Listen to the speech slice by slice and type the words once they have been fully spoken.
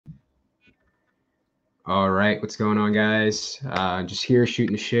All right, what's going on, guys? Just here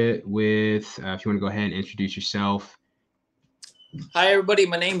shooting the shit with, if you want to go ahead and introduce yourself. Hi, everybody.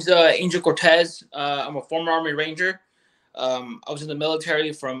 My name's Angel Cortez. I'm a former Army Ranger. I was in the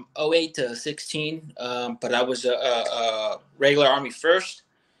military from '08 to 16, but I was a regular Army first.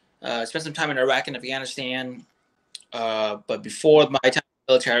 Spent some time in Iraq and Afghanistan. But before my time in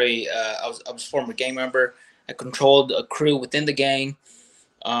the military, I was a former gang member. I controlled a crew within the gang.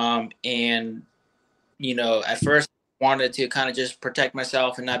 And, at first wanted to kind of just protect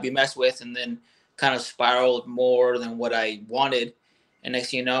myself and not be messed with, and then kind of spiraled more than what I wanted. And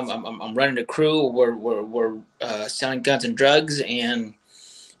next thing you know, I'm running a crew. We're selling guns and drugs, and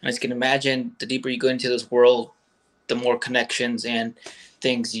as you can imagine, the deeper you go into this world, the more connections and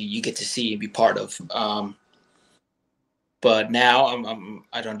things you get to see and be part of. But now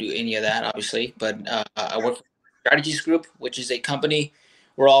I don't do any of that, obviously. But I work for Strategies Group, which is a company.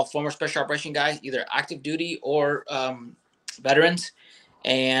 We're all former special operation guys, either active duty or veterans,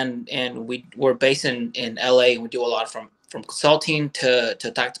 and we're based in LA, and we do a lot from consulting to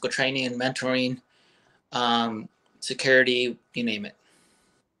tactical training and mentoring, security, you name it.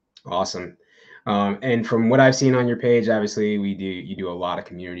 Awesome. And from what I've seen on your page, obviously you do a lot of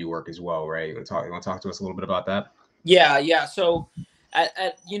community work as well, right? You want to talk to us a little bit about that? Yeah. So,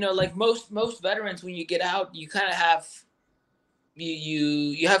 like most veterans, when you get out, you kind of have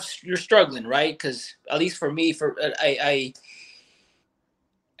you're struggling, right? Because at least for me, I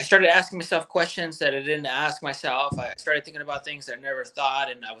started asking myself questions that I didn't ask myself. I started thinking about things that I never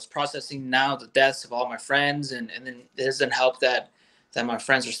thought, and I was processing now the deaths of all my friends, and then it doesn't help that my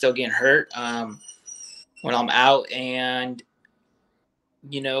friends are still getting hurt when I'm out, and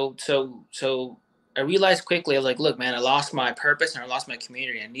so I realized quickly, I was like, look, man, I lost my purpose and I lost my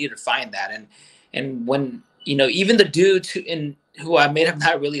community. I needed to find that, and when even the dudes who I may have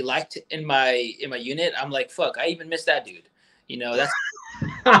not really liked in my unit, I'm like, fuck, I even miss that dude. That's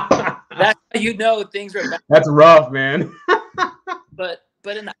that's how things are bad. That's rough, man. But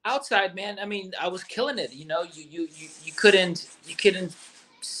in the outside, man, I mean, I was killing it. You couldn't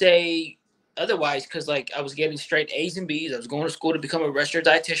say otherwise, because like I was getting straight A's and B's. I was going to school to become a registered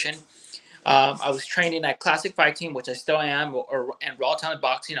dietitian. I was training at Classic Fight Team, which I still am, and Raw Talent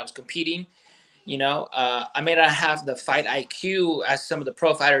Boxing. I was competing. I may not have the fight IQ as some of the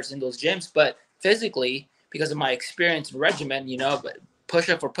pro fighters in those gyms, but physically, because of my experience and regimen, but push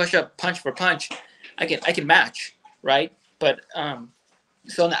up for push up, punch for punch, I can match, right? But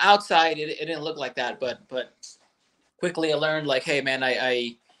so on the outside, it didn't look like that, but quickly I learned, like, hey man,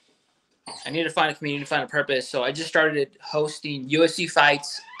 I need to find a community, find a purpose. So I just started hosting UFC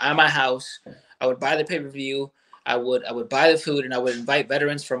fights at my house. I would buy the pay-per-view. I would buy the food, and I would invite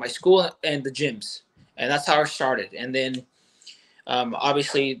veterans from my school and the gyms. And that's how I started. And then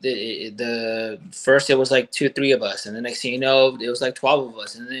obviously the first it was like 2 3 of us, and the next thing you know, it was like 12 of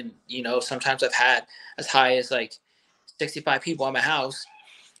us. And then sometimes I've had as high as like 65 people in my house.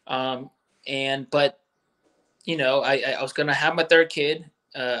 And but I was gonna have my third kid.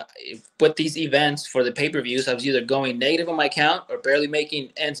 With these events for the pay-per-views, I was either going negative on my account or barely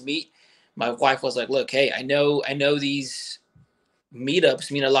making ends meet. My wife was like, look, hey, I know these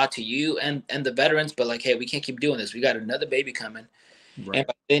meetups mean a lot to you and the veterans, but like, hey, we can't keep doing this. We got another baby coming. Right. And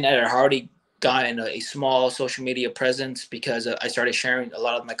by then I had already gotten a small social media presence, because I started sharing a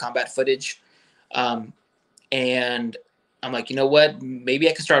lot of my combat footage. And I'm like, you know what, maybe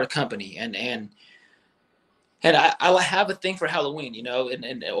I can start a company. And I have a thing for Halloween,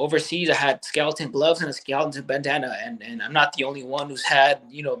 and overseas I had skeleton gloves and a skeleton bandana, and I'm not the only one who's had,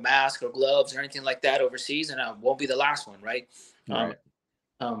 mask or gloves or anything like that overseas, and I won't be the last one, right? Right.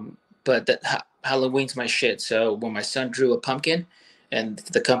 But Halloween's my shit. So when my son drew a pumpkin, and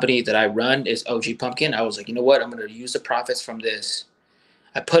the company that I run is OG Pumpkin, I was like, you know what? I'm going to use the profits from this.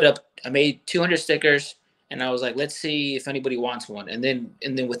 I made 200 stickers, and I was like, let's see if anybody wants one. And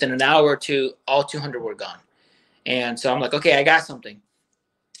then within an hour or two, all 200 were gone. And so I'm like, okay, I got something.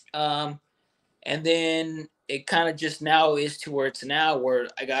 And then it kind of just now is to where it's now, where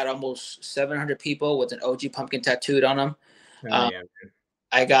I got almost 700 people with an OG Pumpkin tattooed on them. Oh, yeah.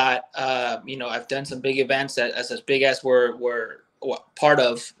 I got, I've done some big events as big as we're part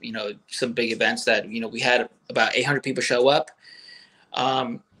of, some big events that, we had about 800 people show up.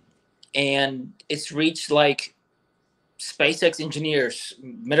 And it's reached like SpaceX engineers,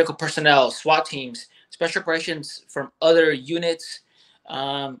 medical personnel, SWAT teams, special operations from other units,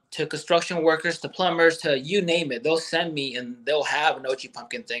 to construction workers, to plumbers, to you name it. They'll send me, and they'll have an OG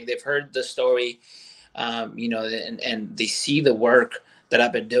Pumpkin thing. They've heard the story, and they see the work that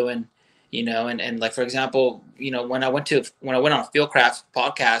I've been doing, and like, for example, when I went on Fieldcraft's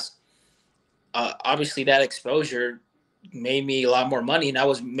podcast, obviously that exposure made me a lot more money, and I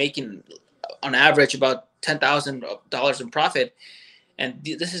was making on average about $10,000 in profit. And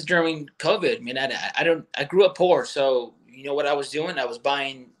this is during COVID. I mean, I grew up poor, so you know what I was doing? I was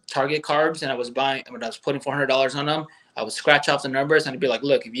buying Target cards, and I was buying when I was putting $400 on them. I would scratch off the numbers, and I'd be like,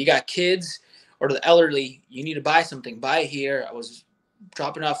 "Look, if you got kids or the elderly, you need to buy something. Buy it here." I was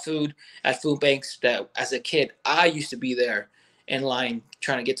dropping off food at food banks that, as a kid, I used to be there in line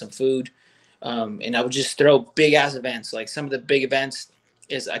trying to get some food, and I would just throw big ass events. Like some of the big events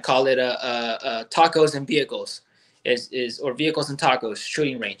is I call it tacos and vehicles is or vehicles and tacos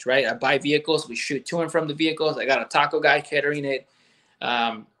shooting range, right? I buy vehicles, we shoot to and from the vehicles. I got a taco guy catering it.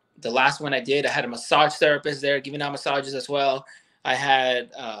 The last one I did, I had a massage therapist there giving out massages as well. I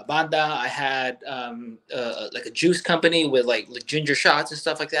had banda. I had like a juice company with like ginger shots and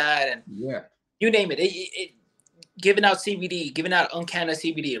stuff like that, and Yeah. you name it giving out CBD, giving out uncanned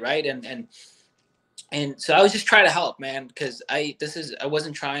CBD, right? And so I was just trying to help, man, because I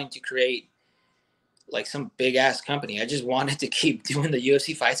wasn't trying to create like some big ass company. I just wanted to keep doing the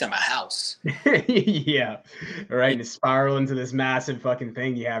UFC fights at my house. Yeah. Right. And spiral into this massive fucking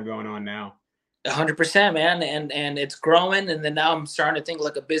thing you have going on now. 100%, man, and it's growing. And then now I'm starting to think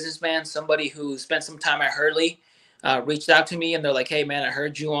like a businessman, somebody who spent some time at Hurley, reached out to me and they're like, "Hey, man, I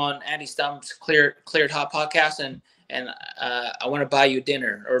heard you on Andy Stump's Cleared Hot podcast, and I want to buy you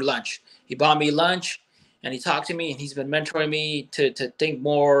dinner or lunch." He bought me lunch, and he talked to me, and he's been mentoring me to think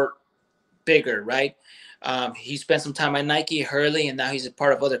more bigger, right? He spent some time at Nike, Hurley, and now he's a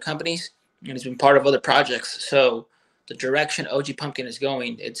part of other companies, and he's been part of other projects. So the direction OG Pumpkin is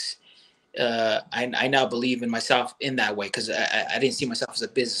going, it's I now believe in myself in that way because I didn't see myself as a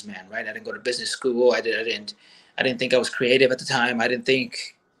businessman, right? I didn't go to business school. I didn't think I was creative at the time. I didn't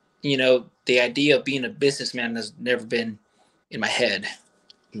think, the idea of being a businessman has never been in my head.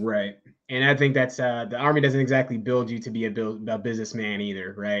 Right. And I think that's the army doesn't exactly build you to be a businessman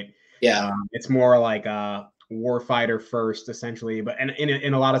either, right? Yeah. It's more like a war fighter first, essentially. But and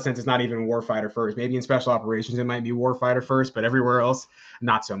in a lot of sense, it's not even war fighter first. Maybe in special operations, it might be war fighter first, but everywhere else,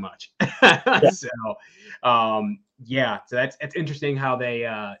 not so much. Yeah. So, yeah. So that's interesting how they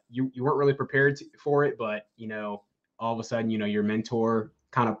you weren't really prepared for it, but all of a sudden, your mentor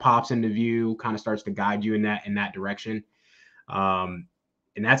kind of pops into view, kind of starts to guide you in that direction. Um,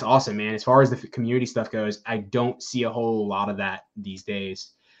 and that's awesome, man. As far as the community stuff goes, I don't see a whole lot of that these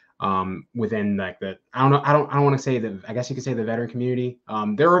days. Within like I don't want to say that. I guess you could say the veteran community.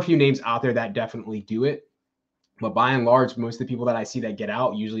 There are a few names out there that definitely do it, but by and large, most of the people that I see that get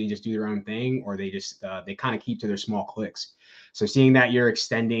out usually just do their own thing, or they kind of keep to their small cliques. So seeing that you're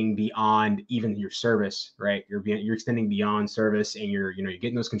extending beyond even your service, right? You're extending beyond service, and you're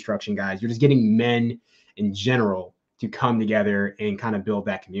getting those construction guys. You're just getting men in general to come together and kind of build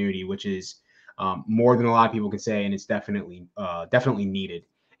that community, which is more than a lot of people can say, and it's definitely needed.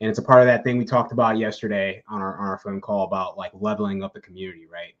 And it's a part of that thing we talked about yesterday on our phone call about like leveling up the community,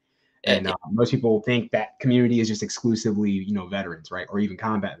 right? And most people think that community is just exclusively, veterans, right? Or even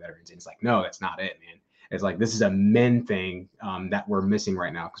combat veterans. And it's like, no, that's not it, man. It's like, this is a men thing that we're missing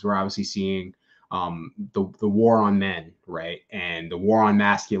right now, because we're obviously seeing the war on men, right? And the war on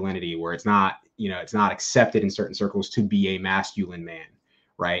masculinity, where it's not accepted in certain circles to be a masculine man,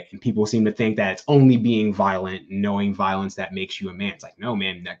 right? And people seem to think that it's only being violent, knowing violence, that makes you a man. It's like, no,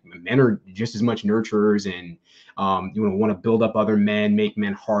 man, men are just as much nurturers, and you want to build up other men, make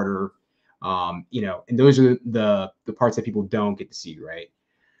men harder, and those are the parts that people don't get to see, right?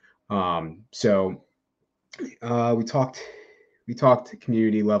 So we talked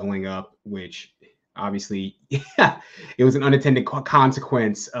community leveling up, which obviously it was an unintended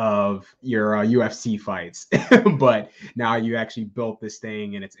consequence of your UFC fights, but now you actually built this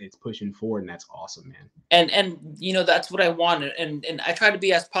thing and it's pushing forward, and that's awesome, man. And that's what I want, and I try to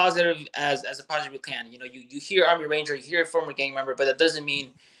be as positive as a positive you can. You hear Army Ranger, you hear a former gang member, but that doesn't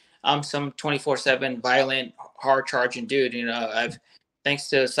mean I'm some 24/7 violent, hard charging dude. I've thanks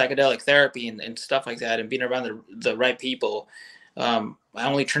to psychedelic therapy and stuff like that, and being around the right people, I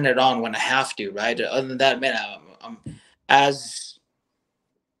only turn it on when I have to, right? Other than that, man, I'm as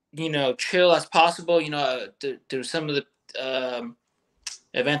chill as possible. Through some of the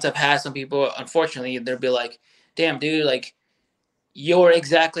events I've had, some people, unfortunately, they'll be like, "Damn, dude, like you're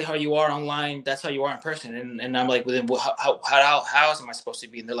exactly how you are online. That's how you are in person." And I'm like, "Well, then, how else am I supposed to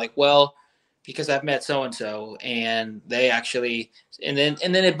be?" And they're like, "Well, because I've met so and so, and they actually," and then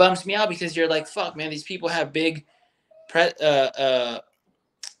it bums me out because you're like, "Fuck, man, these people have pre- uh, uh,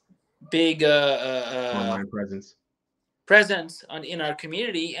 big Online presence. presence in our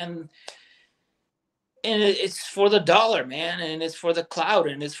community, and and it's for the dollar, man, and it's for the cloud,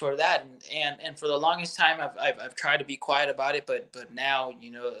 and it's for that, and for the longest time, I've tried to be quiet about it, but now,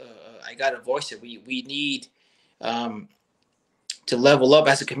 I gotta voice it. We need um, to level up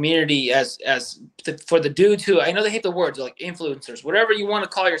as a community, for the dudes who, I know they hate the words like influencers, whatever you want to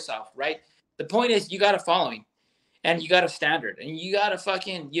call yourself, right? The point is, you got a following and you got a standard, and you got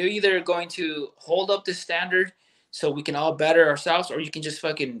to you're either going to hold up this standard so we can all better ourselves, or you can just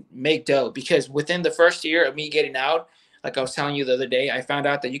fucking make dough. Because within the first year of me getting out, like I was telling you the other day, I found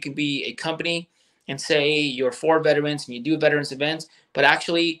out that you can be a company and say you're for veterans and you do veterans events, but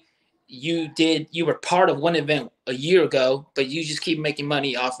actually you were part of one event a year ago, but you just keep making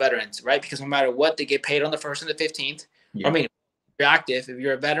money off veterans, right? Because no matter what, they get paid on the 1st and the 15th. Yeah. I mean, if you're active, if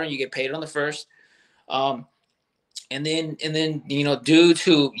you're a veteran, you get paid on the 1st. And then dudes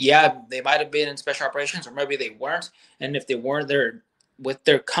who, yeah, they might have been in special operations, or maybe they weren't, and if they weren't there with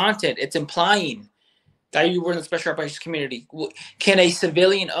their content, it's implying that you were in the special operations community. Can a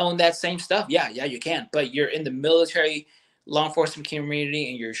civilian own that same stuff? Yeah, you can, but you're in the military law enforcement community,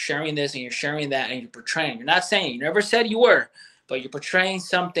 and you're sharing this and you're sharing that, and you're portraying, you're not saying, you never said you were, but you're portraying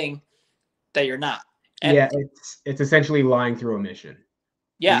something that you're not. Yeah, And it's essentially lying through omission.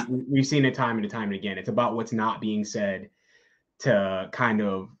 yeah, We've seen it time and again. It's about what's not being said to kind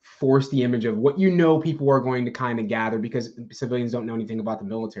of force the image of what people are going to kind of gather, because civilians don't know anything about the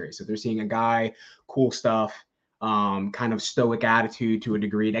military. So they're seeing a guy, cool stuff, kind of stoic attitude to a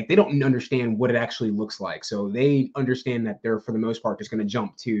degree. Like, they don't understand what it actually looks like. So they understand that they're, for the most part, just going to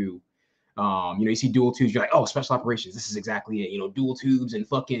jump to, you see dual tubes, you're like, oh, special operations, this is exactly it. Dual tubes and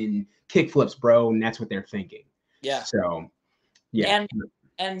fucking kick flips, bro. And that's what they're thinking. yeah. So, yeah.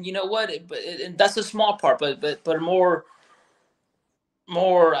 And you know what? And that's a small part, but more,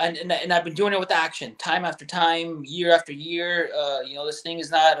 and I've been doing it with action, time after time, year after year. This thing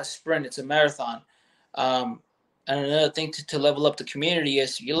is not a sprint; it's a marathon. And another thing to level up the community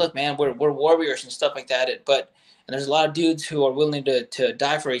is, you look, man, we're warriors and stuff like that. And there's a lot of dudes who are willing to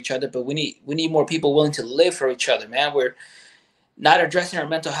die for each other, but we need more people willing to live for each other, man. We're not addressing our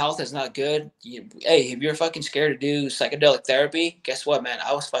mental health is not good. Hey, if you're fucking scared to do psychedelic therapy, guess what, man?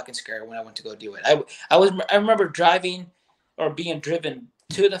 I was fucking scared when I went to go do it. I remember driving or being driven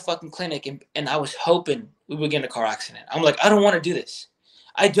to the fucking clinic, and I was hoping we would get in a car accident. I'm like, I don't want to do this.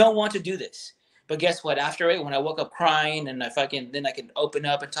 I don't want to do this. But guess what? After it, when I woke up crying, and then I could open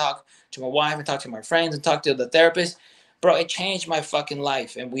up and talk to my wife and talk to my friends and talk to the therapist, bro, it changed my fucking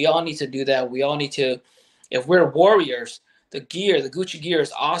life. And we all need to do that. We all need to, if we're warriors, the Gucci gear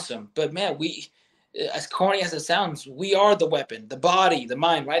is awesome. But man, as corny as it sounds, we are the weapon, the body, the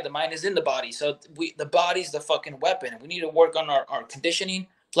mind, right? The mind is in the body. So the body's the fucking weapon. We need to work on our conditioning,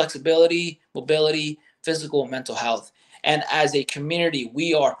 flexibility, mobility, physical and mental health. And as a community,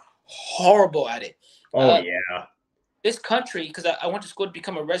 we are horrible at it. Oh, yeah. This country, because I went to school to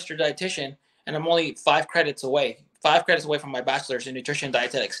become a registered dietitian, and I'm only 5 credits away from my bachelor's in nutrition and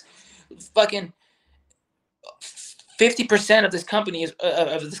dietetics. Fucking 50% of this company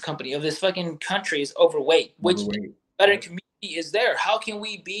of this fucking country is overweight, which better community is there. How can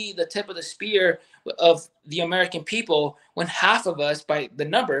we be the tip of the spear of the American people when half of us, by the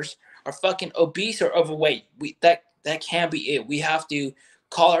numbers, are fucking obese or overweight? That can't be it. We have to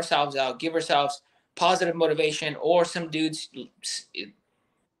call ourselves out, give ourselves positive motivation, or some dudes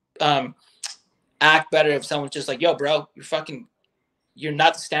act better if someone's just like, yo, bro, you're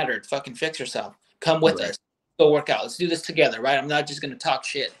not the standard. Fucking fix yourself. Come with us. Go work out. Let's do this together, right? I'm not just gonna talk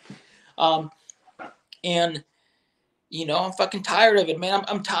shit. And I'm fucking tired of it, man.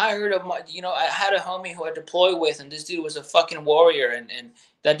 I'm tired of my. I had a homie who I deployed with, and this dude was a fucking warrior, and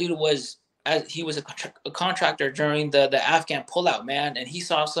that dude was he was a contractor during the Afghan pullout, man, and he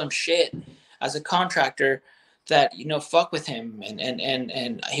saw some shit as a contractor that fuck with him,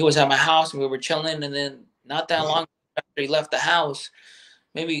 and he was at my house and we were chilling, and then not that long after he left the house,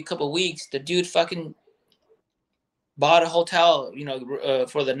 maybe a couple of weeks, the dude fucking bought a hotel,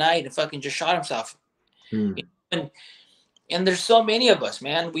 for the night, and fucking just shot himself. And there's so many of us,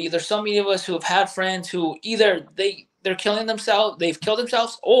 man. There's so many of us who have had friends who either they're killing themselves, they've killed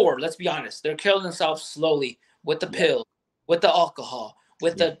themselves, or let's be honest, they're killing themselves slowly with the pill, with the alcohol,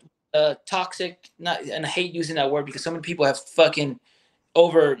 with the toxic. Not, and I hate using that word because so many people have fucking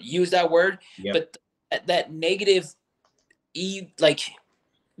overused that word. But that negative, like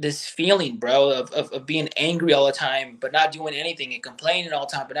this feeling, bro, of being angry all the time, but not doing anything, and complaining all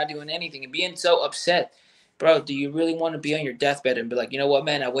the time, but not doing anything, and being so upset. Bro, do you really want to be on your deathbed and be like, you know what,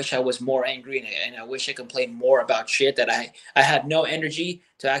 man, I wish I was more angry, and I wish I complained more about shit that I had no energy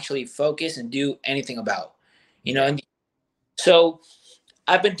to actually focus and do anything about, And so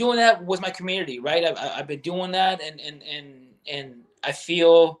I've been doing that with my community, right? I've been doing that, and I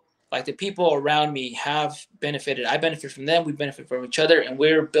feel like the people around me have benefited. I benefit from them. We benefit from each other, and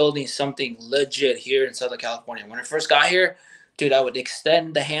we're building something legit here in Southern California. When I first got here, dude, I would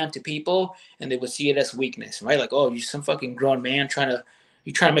extend the hand to people, and they would see it as weakness, right? Like, oh, you some fucking grown man trying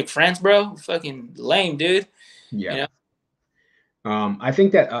to make friends, bro? Fucking lame, dude. You Yeah. know? I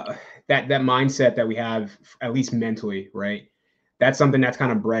think that that mindset that we have, at least mentally, right? That's something that's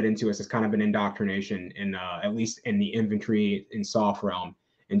kind of bred into us. It's kind of an indoctrination, in at least in the infantry and soft realm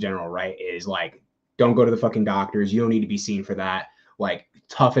in general, right? Is like, don't go to the fucking doctors. You don't need to be seen for that. Like,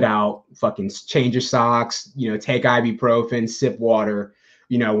 tough it out. Fucking change your socks. You know, take ibuprofen, sip water.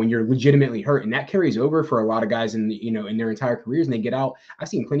 You know, when you're legitimately hurt, and that carries over for a lot of guys in in their entire careers, and they get out. I've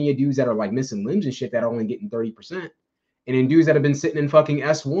seen plenty of dudes that are like missing limbs and shit that are only getting 30%. And in dudes that have been sitting in fucking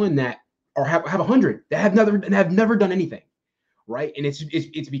S1 that are have 100 that have never done anything, right? And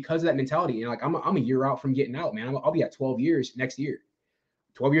it's because of that mentality. And like I'm a year out from getting out, man. I'll be at 12 years next year,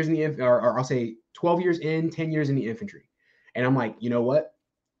 12 years in the or I'll say 12 years in, 10 years in the infantry. And I'm like, you know what?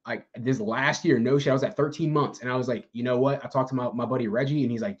 Like this last year, no shit, I was at 13 months, and I was like, you know what? I talked to my buddy Reggie,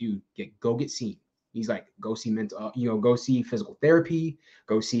 and he's like, dude, go get seen. He's like, go see mental, go see physical therapy,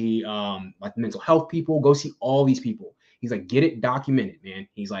 go see like mental health people, go see all these people. He's like, get it documented, man.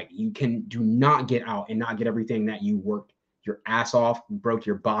 He's like, you do not get out and not get everything that you worked your ass off, broke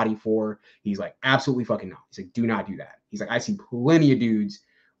your body for. He's like, absolutely fucking not. He's like, do not do that. He's like, I see plenty of dudes,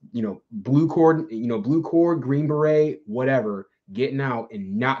 blue cord, green beret, whatever, getting out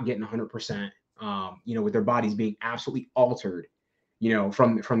and not getting 100%, with their bodies being absolutely altered,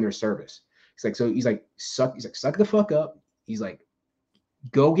 from their service. He's like, suck the fuck up. He's like,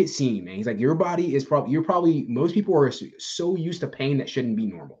 go get seen, man. He's like, your body is probably most people are so used to pain that shouldn't be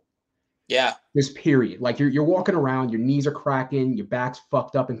normal. Yeah. This period. Like you're walking around, your knees are cracking, your back's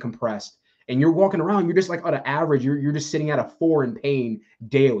fucked up and compressed. And you're walking around, you're just like on an average, you're just sitting at a 4 in pain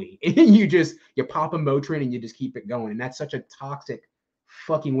daily. And you pop a Motrin and you just keep it going. And that's such a toxic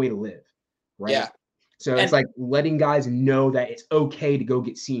fucking way to live. Right. Yeah. So it's like letting guys know that it's okay to go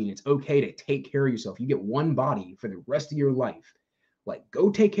get seen. It's okay to take care of yourself. You get one body for the rest of your life. Like, go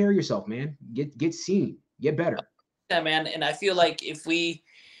take care of yourself, man. Get seen. Get better. Yeah, man. And I feel like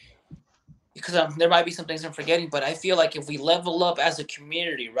because there might be some things I'm forgetting, but I feel like if we level up as a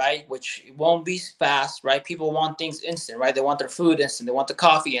community, right, which won't be fast, right? People want things instant, right? They want their food instant. They want the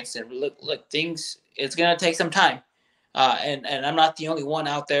coffee instant. Look, things, it's going to take some time. And I'm not the only one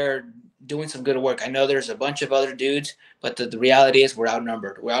out there doing some good work. I know there's a bunch of other dudes, but the reality is we're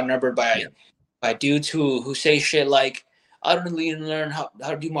outnumbered. We're outnumbered by dudes who say shit like, I don't need to learn how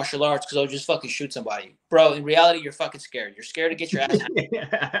to do martial arts because I'll just fucking shoot somebody. Bro, in reality, you're fucking scared. You're scared to get your ass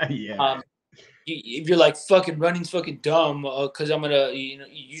handed. Yeah. If you're like, fucking running's fucking dumb because I'm going to,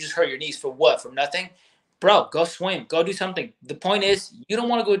 you just hurt your knees for what? For nothing? Bro, go swim. Go do something. The point is, you don't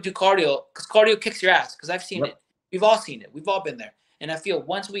want to go do cardio because cardio kicks your ass, because I've seen it. We've all seen it. We've all been there. And I feel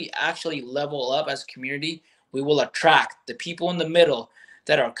once we actually level up as a community, we will attract the people in the middle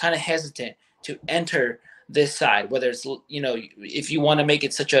that are kind of hesitant to enter this side, whether it's, if you want to make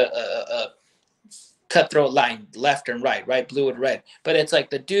it such a cutthroat line, left and right, blue and red. But it's like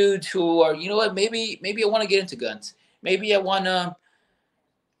the dudes who are, maybe I want to get into guns. Maybe I want to,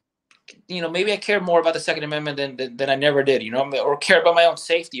 maybe I care more about the Second Amendment than I never did, or care about my own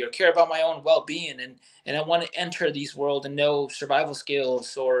safety or care about my own well-being. And I want to enter these world and know survival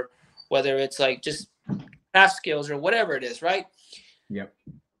skills, or whether it's like just craft skills or whatever it is, right? Yep.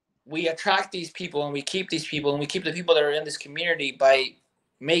 We attract these people and we keep these people and we keep the people that are in this community by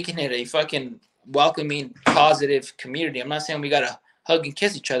making it a fucking welcoming, positive community. I'm not saying we got to hug and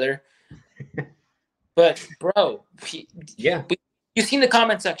kiss each other, but bro, you've seen the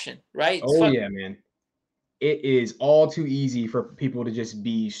comment section, right? Yeah, man. It is all too easy for people to just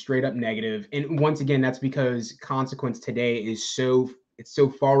be straight up negative. And once again, that's because consequence today is so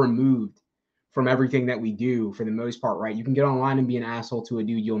far removed from everything that we do for the most part, right? You can get online and be an asshole to a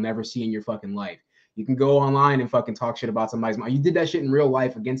dude you'll never see in your fucking life. You can go online and fucking talk shit about somebody's mom. You did that shit in real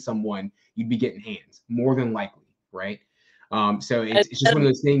life against someone, you'd be getting hands, more than likely, right? So it's just one of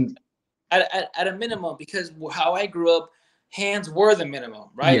those things. At a minimum, because how I grew up, hands were the minimum,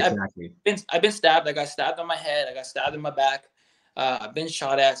 right? Yeah, exactly. I've been stabbed. I got stabbed on my head. I got stabbed in my back. I've been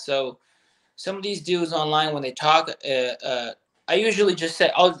shot at. So some of these dudes online, when they talk, I usually just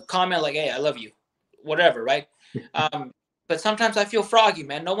say, I'll comment like, hey, I love you, whatever, right? But sometimes I feel froggy,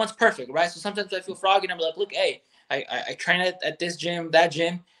 man. No one's perfect, right? So sometimes I feel froggy and I'm like, look, hey, I train at this gym, that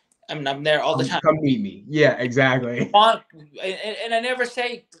gym. I'm there all the time. Come meet me. Yeah, exactly. And I never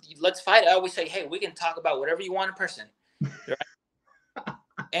say, let's fight. I always say, hey, we can talk about whatever you want in person. Right?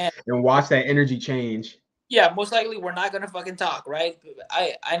 And And watch that energy change. yeah, most likely we're not gonna fucking talk, right?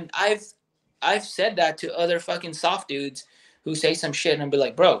 I've said that to other fucking soft dudes who say some shit and be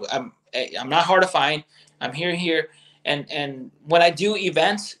like, bro, I'm not hard to find. I'm here, and when I do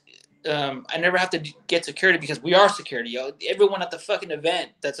events, I never have to get security because we are security. Yo, everyone at the fucking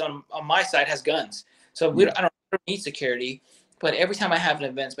event that's on my side has guns, so I don't need security. But every time I have an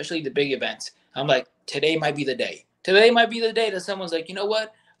event, especially the big events, I'm like, today might be the day. Today might be the day that someone's like, you know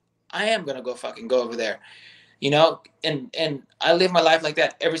what? I am gonna go over there, and I live my life like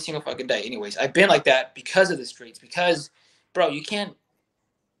that every single fucking day. Anyways, I've been like that because of the streets. Because, bro, you can't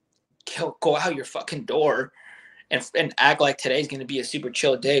go out your fucking door and act like today's gonna be a super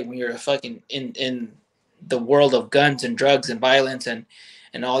chill day when you're fucking in the world of guns and drugs and violence and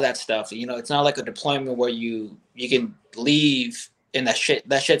all that stuff. It's not like a deployment where you can leave and that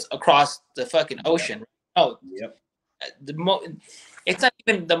shit's across the fucking ocean. Oh, Yep. It's not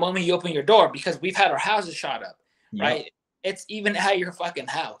even the moment you open your door because we've had our houses shot up, Yep. right? It's even at your fucking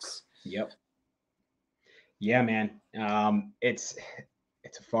house. Yep. Yeah, man. It's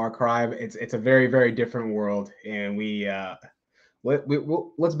a far cry. It's a very, very different world, and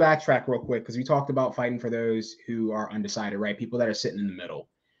let's backtrack real quick because we talked about fighting for those who are undecided, right? People that are sitting in the middle,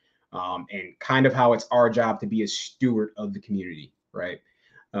 and kind of how it's our job to be a steward of the community, right?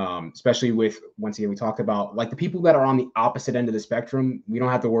 Especially with, once again, we talked about like the people that are on the opposite end of the spectrum. We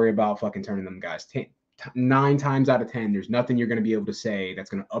don't have to worry about fucking turning them guys. 9 times out of 10, there's nothing you're going to be able to say that's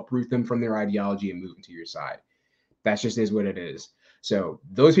going to uproot them from their ideology and move them to your side. That's just is what it is. So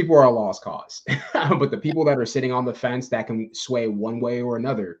those people are a lost cause. But the people that are sitting on the fence that can sway one way or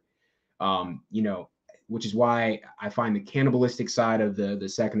another, which is why I find the cannibalistic side of the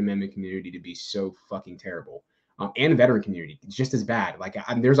Second Amendment community to be so fucking terrible. And the veteran community, it's just as bad. Like,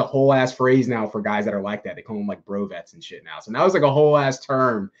 there's a whole ass phrase now for guys that are like that. They call them like bro vets and shit now. So now it's like a whole ass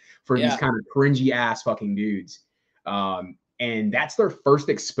term for these kind of cringy ass fucking dudes. And that's their first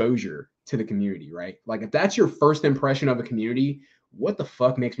exposure to the community, right? Like, if that's your first impression of a community, what the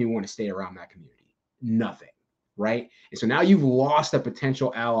fuck makes me want to stay around that community? Nothing, right? And so now you've lost a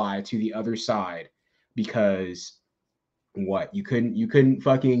potential ally to the other side because you couldn't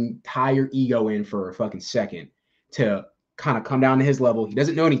fucking tie your ego in for a fucking second to kind of come down to his level. He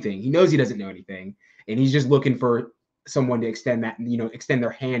doesn't know anything. He knows he doesn't know anything, and he's just looking for someone to extend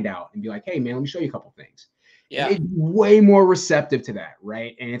their hand out and be like, hey man, let me show you a couple things. Yeah, and they'd be way more receptive to that,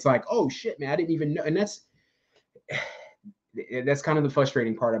 right? And it's like, oh shit, man, I didn't even know. And that's kind of the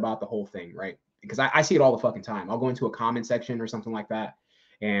frustrating part about the whole thing, right? Because I see it all the fucking time. I'll go into a comment section or something like that,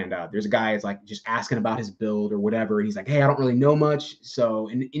 and there's a guy that's like just asking about his build or whatever. And he's like, hey, I don't really know much. So,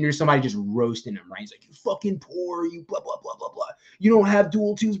 and there's somebody just roasting him, right? He's like, you fucking poor, you blah, blah, blah, blah, blah. You don't have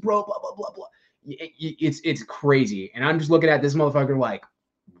dual twos, bro, blah, blah, blah, blah. It's crazy. And I'm just looking at this motherfucker like,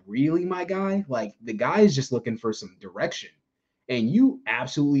 really, my guy? Like, the guy is just looking for some direction. And you're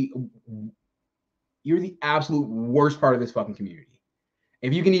the absolute worst part of this fucking community.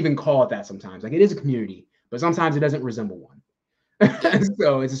 If you can even call it that sometimes. Like, it is a community, but sometimes it doesn't resemble one.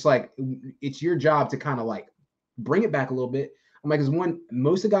 So it's just like, it's your job to kind of like bring it back a little bit. I'm like,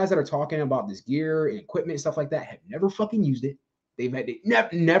 most of the guys that are talking about this gear and equipment and stuff like that have never fucking used it. They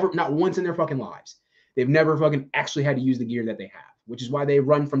never, not once in their fucking lives. They've never fucking actually had to use the gear that they have, which is why they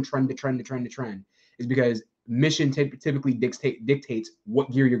run from trend to trend to trend to trend, is because mission typically dictates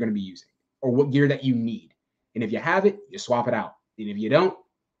what gear you're going to be using or what gear that you need. And if you have it, you swap it out. And if you don't,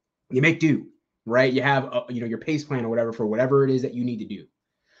 you make do. Right, you have your pace plan or whatever for whatever it is that you need to do.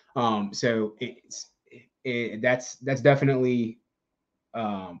 So that's definitely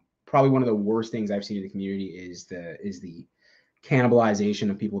probably one of the worst things I've seen in the community is the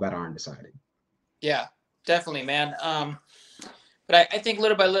cannibalization of people that are undecided. Yeah, definitely, man. But I think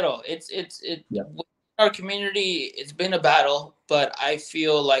little by little, our community, it's been a battle, but I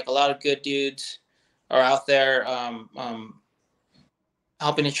feel like a lot of good dudes are out there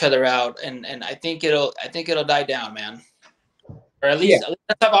helping each other out, and I think it'll die down, man. Or at least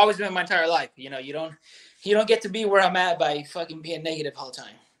that's how I've always been my entire life. You don't get to be where I'm at by fucking being negative all the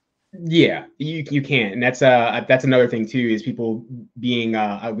time. Yeah, you can't, and that's another thing too, is people being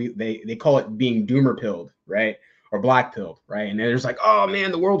they call it being doomer pilled, right, or black pilled, right, and they're just like, oh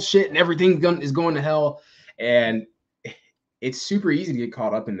man, the world's shit and everything is going to hell, and it's super easy to get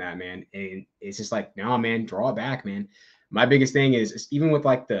caught up in that, man. And it's just like, no, man, draw it back, man. My biggest thing is even with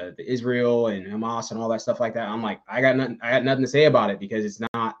like the Israel and Hamas and all that stuff like that, I'm like, I got nothing to say about it because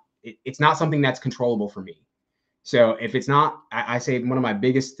it's not something that's controllable for me. So if it's not, I say one of my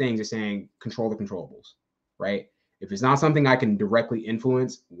biggest things is saying control the controllables, right? If it's not something I can directly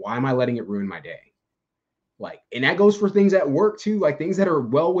influence, why am I letting it ruin my day? Like, and that goes for things at work too, like things that are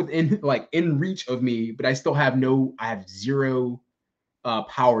well within like in reach of me, but I still have I have zero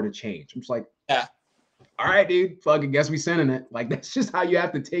power to change. I'm just like, Yeah. All right, dude, fucking guess we sending it. Like, that's just how you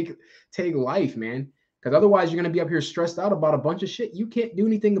have to take life, man. Because otherwise, you're gonna be up here stressed out about a bunch of shit you can't do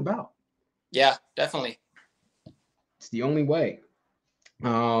anything about. Yeah, definitely. It's the only way.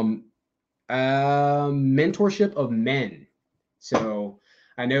 Um, Mentorship of men. So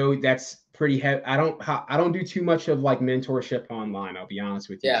I know that's pretty heavy. I don't do too much of like mentorship online. I'll be honest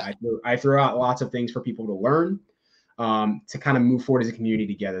with you. Yeah. I throw out lots of things for people to learn, to kind of move forward as a community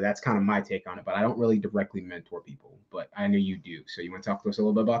together. That's kind of my take on it. But I don't really directly mentor people. But I know you do. So you want to talk to us a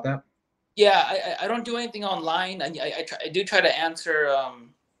little bit about that? Yeah, I don't do anything online. I do try to answer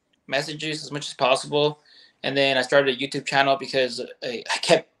messages as much as possible. And then I started a YouTube channel because I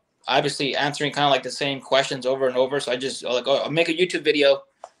kept obviously answering kind of like the same questions over and over. So I just like, oh, I'll make a YouTube video.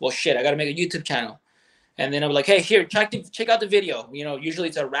 Well, shit, I got to make a YouTube channel. And then I'm like, hey, here, check out the video. You know, usually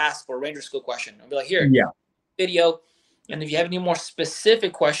it's a RASP or Ranger School question. I'll be like, here, Yeah. video. And if you have any more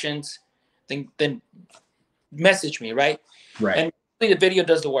specific questions, then message me, right? Right. And the video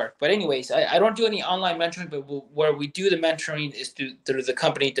does the work. But anyways, I don't do any online mentoring, but where we do the mentoring is through the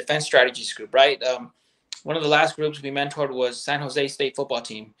company Defense Strategies Group, right? One of the last groups we mentored was San Jose State football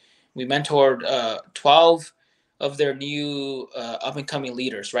team. We mentored 12 of their new up-and-coming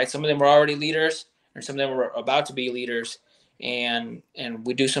leaders, right? Some of them were already leaders, and some of them were about to be leaders. And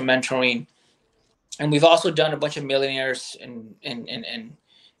we do some mentoring. And we've also done a bunch of millionaires and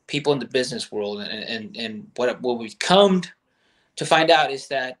people in the business world. And what we've come to find out is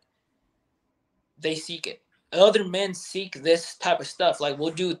that they seek it. Other men seek this type of stuff. Like,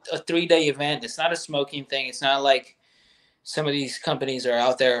 we'll do a 3-day event. It's not a smoking thing. It's not like some of these companies are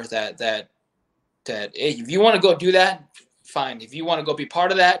out there that hey, if you want to go do that, fine. If you want to go be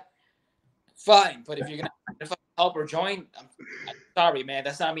part of that, fine. But if you're gonna help or join, I'm sorry, man.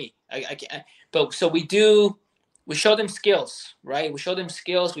 That's not me. I can't. But so we show them skills, right? We show them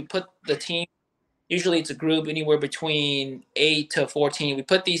skills. We put the team. Usually it's a group anywhere between 8 to 14. We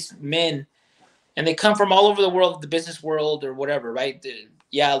put these men, and they come from all over the world, the business world or whatever, right? The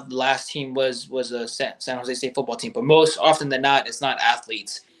last team was a San Jose State football team, but most often than not, it's not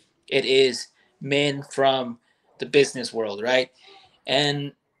athletes. It is men from the business world, right?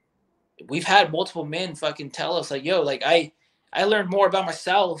 And we've had multiple men fucking tell us like, yo, like I learned more about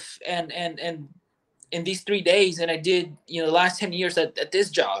myself and in these 3 days than I did, the last 10 years at this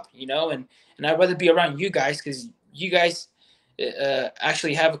job, and I'd rather be around you guys because you guys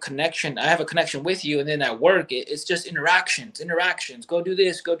actually have a connection. I have a connection with you. And then at work, it's just interactions, go do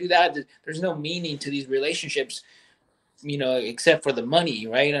this, go do that. There's no meaning to these relationships, except for the money.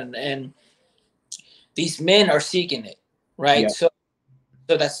 Right. And these men are seeking it. Right. Yeah. So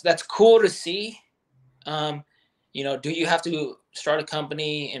that's cool to see. Do you have to start a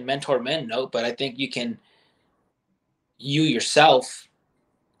company and mentor men? No, but I think you yourself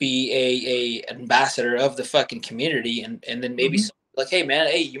be a ambassador of the fucking community, and then maybe like, hey man,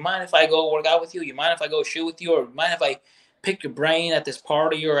 hey, you mind if I go work out with you? You mind if I go shoot with you? Or mind if I pick your brain at this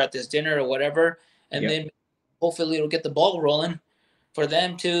party or at this dinner or whatever? And then hopefully it'll get the ball rolling for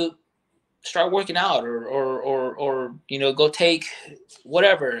them to start working out or go take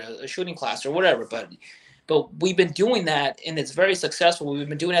whatever, a shooting class or whatever. But we've been doing that, and it's very successful. We've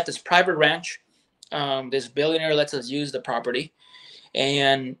been doing it at this private ranch. This billionaire lets us use the property,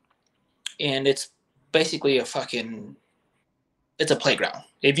 and it's basically it's a playground.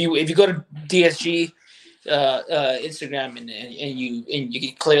 If you go to DSG Instagram and you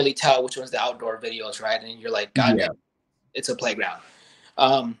can clearly tell which one's the outdoor videos, right? And you're like, God damn, it's a playground.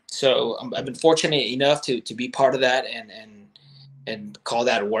 So I've been fortunate enough to be part of that and call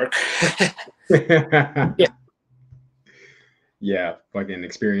that work. Yeah. Yeah, fucking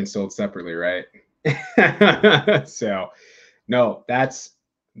experience sold separately, right? So, no, that's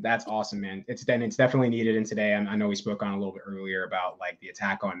awesome, man. It's definitely needed in today. I know we spoke on a little bit earlier about like the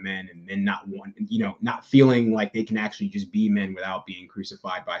attack on men and men not feeling like they can actually just be men without being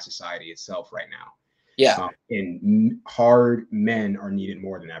crucified by society itself right now. Yeah. And hard men are needed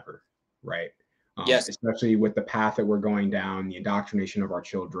more than ever, right? Yes. Especially with the path that we're going down, the indoctrination of our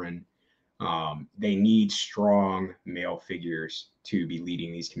children. They need strong male figures to be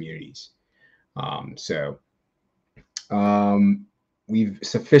leading these communities. We've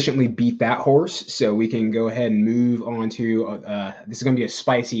sufficiently beat that horse, so we can go ahead and move on to this is going to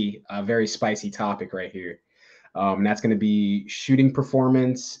be a very spicy topic right here. And that's going to be shooting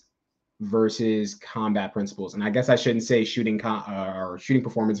performance versus combat principles. And I guess I shouldn't say shooting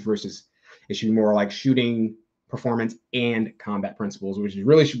performance versus, it should be more like shooting performance and combat principles, which is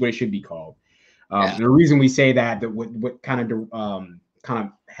really what it should be called. Yeah. The reason we say that what kind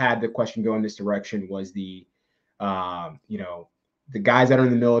of had the question go in this direction was you know, the guys that are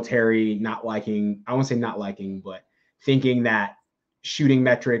in the military not liking, I won't say not liking, but thinking that shooting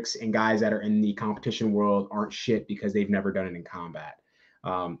metrics and guys that are in the competition world aren't shit because they've never done it in combat.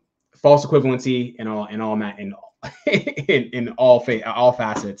 False equivalency in all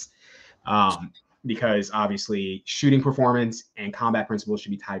facets. Because obviously shooting performance and combat principles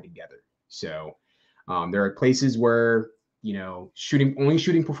should be tied together. So there are places where only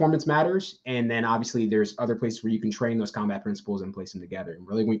shooting performance matters, and then obviously there's other places where you can train those combat principles and place them together. And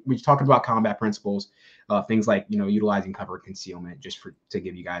really, we're talking about combat principles, things like utilizing cover concealment, just to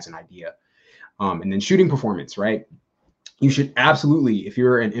give you guys an idea. And then shooting performance, right? You should absolutely, if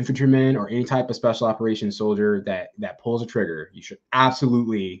you're an infantryman or any type of special operations soldier that pulls a trigger, you should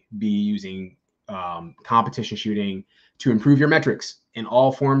absolutely be using competition shooting to improve your metrics in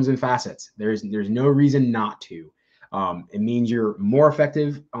all forms and facets. There's no reason not to. It means you're more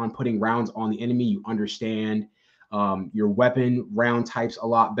effective on putting rounds on the enemy. You understand your weapon round types a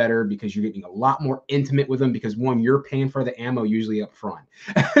lot better because you're getting a lot more intimate with them, because one, you're paying for the ammo usually up front.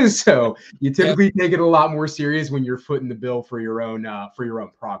 So you typically take it a lot more serious when you're footing the bill for your own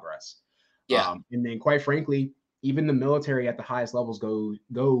progress. Yeah. And then quite frankly, even the military at the highest levels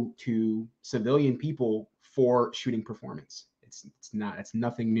go to civilian people for shooting performance. It's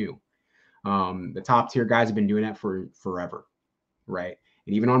nothing new. The top tier guys have been doing that for forever, right?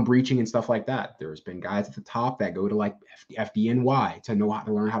 And even on breaching and stuff like that, there's been guys at the top that go to like FDNY to know how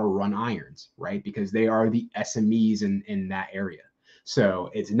to learn how to run irons, right? Because they are the SMEs in that area. So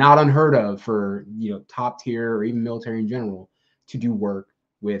it's not unheard of for top tier or even military in general to do work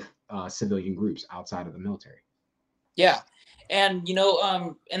with civilian groups outside of the military. Yeah, and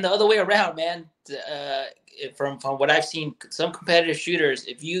and the other way around, man. From what I've seen, some competitive shooters,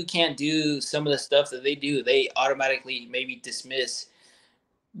 if you can't do some of the stuff that they do, they automatically maybe dismiss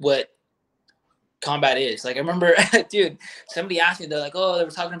what combat is. Like I remember, dude, somebody asked me, they're like, oh, they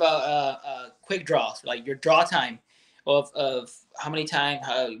were talking about quick draws, like your draw time of how many time,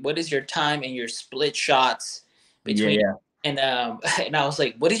 what is your time and your split shots between, Yeah. and and I was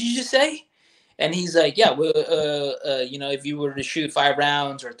like, what did you just say? And he's like, yeah, well, if you were to shoot 5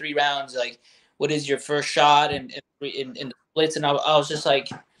 rounds or 3 rounds, like, what is your first shot and in the splits? And I was just like,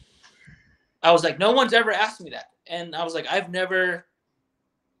 no one's ever asked me that. And I was like, I've never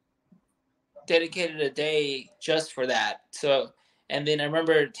dedicated a day just for that. So, and then I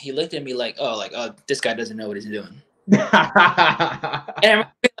remember he looked at me like, oh, this guy doesn't know what he's doing. And I'm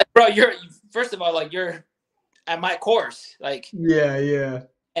like, bro, first of all, like, you're at my course, like, yeah.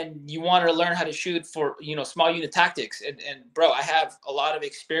 And you want to learn how to shoot for small unit tactics, and bro, I have a lot of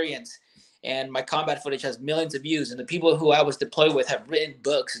experience, and my combat footage has millions of views, and the people who I was deployed with have written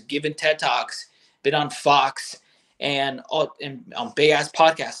books, given TED Talks, been on Fox, and on big ass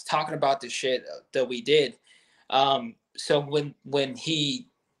podcasts talking about the shit that we did. So when he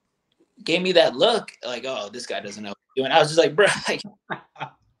gave me that look, like, oh, this guy doesn't know what he's doing, I was just like, bro, like,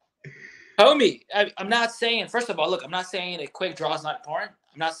 homie, I'm not saying, first of all, look, I'm not saying a quick draw is not important.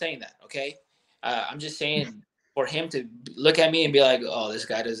 I'm not saying that, okay? I'm just saying for him to look at me and be like, oh, this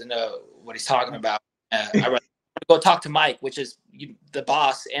guy doesn't know what he's talking about. I'm gonna go talk to Mike, which is the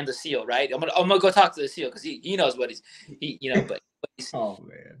boss and the SEAL, right? I'm gonna go talk to the SEAL because he knows what but he's, oh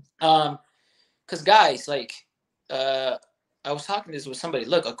man. Because guys, like, I was talking this with somebody.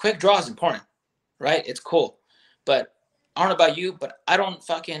 Look, a quick draw is important, right? It's cool, but I don't know about you, but I don't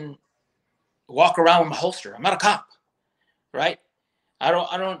fucking walk around with my holster. I'm not a cop, right? I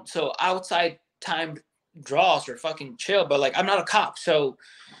don't. So outside time draws are fucking chill, but like, I'm not a cop, so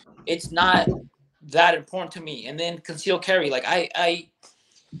it's not that important to me. And then concealed carry, like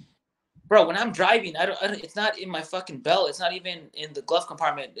bro, when I'm driving, I don't. It's not in my fucking belt. It's not even in the glove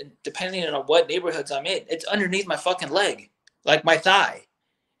compartment. And depending on what neighborhoods I'm in, it's underneath my fucking leg, like my thigh.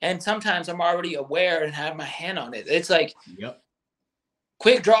 And sometimes I'm already aware and have my hand on it. It's like, yep.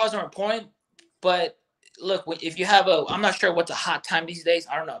 Quick draws are important, but look, if you have I'm not sure what's a hot time these days.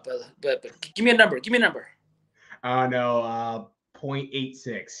 I don't know, but give me a number. Give me a number. No,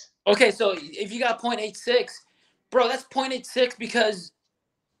 0.86. Okay, so if you got 0.86, bro, that's 0.86 because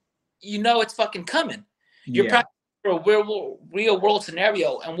it's fucking coming. You're practicing for a real world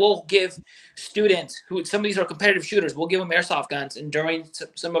scenario, and we'll give students who, some of these are competitive shooters, we'll give them airsoft guns, and during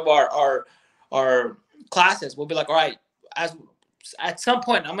some of our classes, we'll be like, all right, at some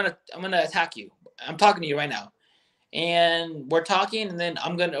point, I'm gonna attack you. I'm talking to you right now, and we're talking, and then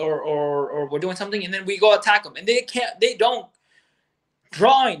I'm gonna or we're doing something, and then we go attack them, and they don't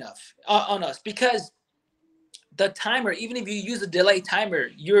draw enough on us because the timer, even if you use a delay timer,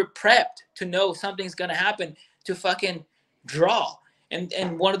 you're prepped to know something's gonna happen to fucking draw.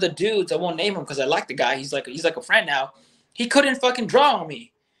 And one of the dudes, I won't name him because I like the guy. He's like a friend now. He couldn't fucking draw on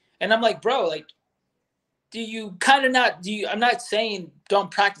me, and I'm like, bro, like, do you kind of not? Do you? I'm not saying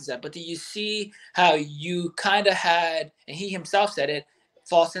don't practice that, but do you see how you kind of had, and he himself said it,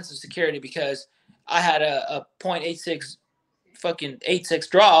 false sense of security because I had a .86 fucking 8-6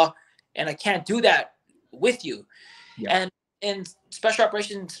 draw, and I can't do that with you. Yeah. And in special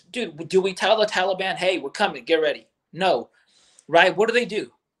operations, dude, do we tell the Taliban, hey, we're coming, get ready? No, right? What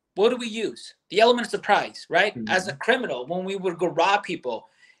do? What do we use? The element of surprise, right? Mm-hmm. As a criminal, when we would go rob people,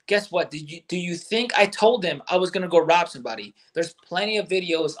 guess what? Do you think I told them I was going to go rob somebody? There's plenty of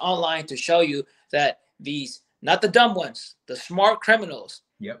videos online to show you that these, not the dumb ones, the smart criminals,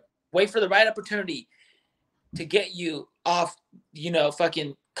 yep, wait for the right opportunity to get you off,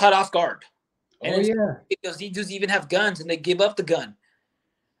 fucking cut off guard. And because these dudes even have guns and they give up the gun,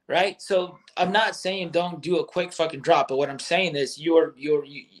 right? So I'm not saying don't do a quick fucking drop, but what I'm saying is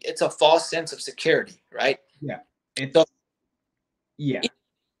it's a false sense of security, right? Yeah.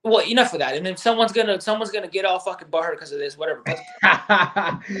 Well, enough of that. And then someone's gonna get all fucking butthurt because of this, whatever.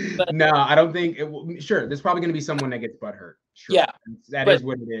 But no, I don't think it will. Sure, there's probably gonna be someone that gets butthurt. Sure, yeah, that is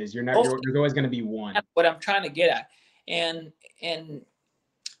what it is. There's always gonna be one. That's what I'm trying to get at, and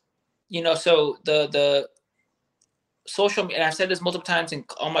so the social, and I've said this multiple times in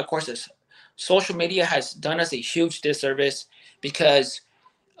all my courses, social media has done us a huge disservice because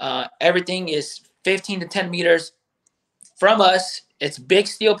everything is 15 to 10 meters from us. It's big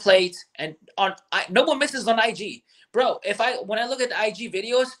steel plates, and no one misses on IG, bro. When I look at the IG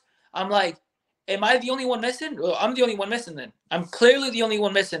videos, I'm like, am I the only one missing? Well, I'm the only one missing. Then I'm clearly the only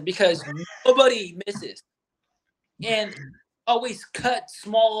one missing because nobody misses, and always cut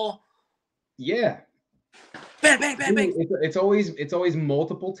small. Yeah. Bang, bang, bang, bang. It's always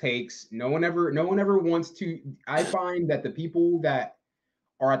multiple takes. No one ever wants to. I find that the people that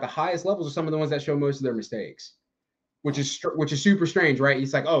are at the highest levels are some of the ones that show most of their mistakes. Which is super strange, right?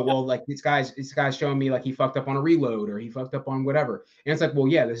 It's like, oh, well, like this guy's showing me like he fucked up on a reload or he fucked up on whatever, and it's like, well,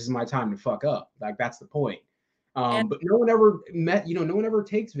 yeah, this is my time to fuck up. Like that's the point. But no one ever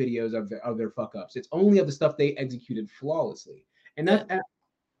takes videos of their fuck ups. It's only of the stuff they executed flawlessly. And that,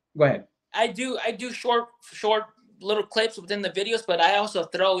 go ahead. I do short little clips within the videos, but I also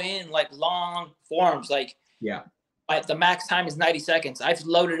throw in like long forms, like the max time is 90 seconds. I've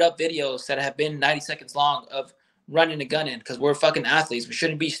loaded up videos that have been 90 seconds long of running a gun in because we're fucking athletes. We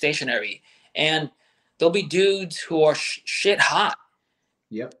shouldn't be stationary. And there'll be dudes who are shit hot.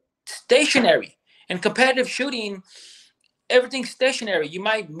 Yep. Stationary. And competitive shooting, everything's stationary. You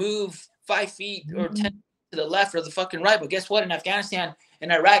might move 5 feet or 10 to the left or the fucking right, but guess what? In Afghanistan and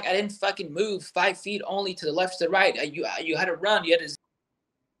Iraq, I didn't fucking move 5 feet only to the left to the right. You had to run.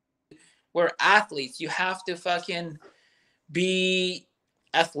 We're athletes. You have to fucking be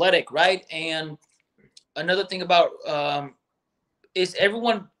athletic, right? And another thing about is no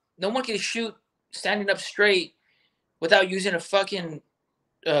one can shoot standing up straight without using a fucking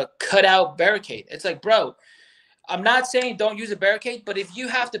cutout barricade. It's like, bro, I'm not saying don't use a barricade, but if you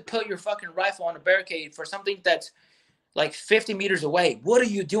have to put your fucking rifle on a barricade for something that's like 50 meters away, what are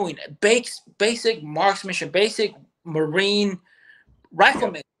you doing? Basic marksmanship, basic Marine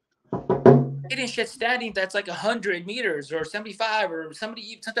rifleman. Hitting shit standing that's like 100 meters or 75 or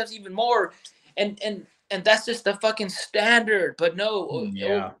sometimes even more. And that's just the fucking standard. But no,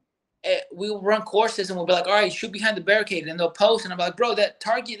 we'll run courses and we'll be like, all right, shoot behind the barricade. And they'll post. And I'm like, bro, that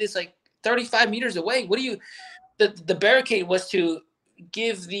target is like 35 meters away. What do you – the barricade was to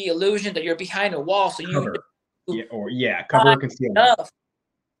give the illusion that you're behind a wall. So cover. Cover or conceal.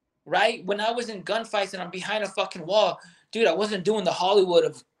 Right? When I was in gunfights and I'm behind a fucking wall, dude, I wasn't doing the Hollywood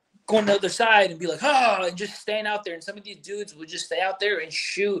of going to the other side and be like, and just staying out there. And some of these dudes would just stay out there and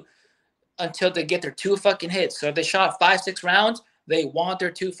shoot until they get their 2 fucking hits. So if they shot 5-6 rounds, they want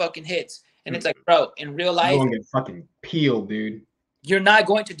their 2 fucking hits. And it's like, bro, in real life, you're going to get fucking peeled, dude. You're not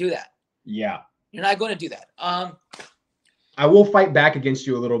going to do that. Yeah. You're not going to do that. I will fight back against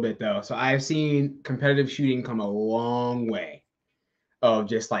you a little bit though. So I've seen competitive shooting come a long way of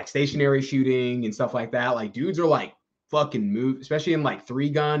just like stationary shooting and stuff like that. Like dudes are like fucking move, especially in like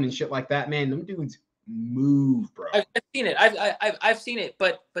 3-gun and shit like that. Man, them dudes move, bro. I've seen it. I've seen it,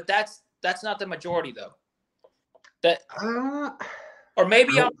 but that's not the majority though. That or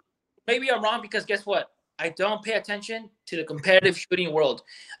maybe I'm wrong because guess what? I don't pay attention to the competitive shooting world.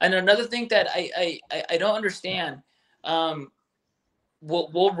 And another thing that I don't understand,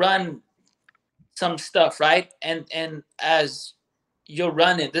 we'll run some stuff, right? And as you're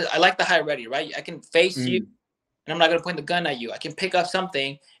running, I like the high ready, right? I can face you and I'm not gonna point the gun at you. I can pick up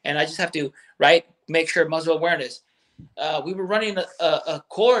something, and I just have to make sure muzzle awareness. We were running a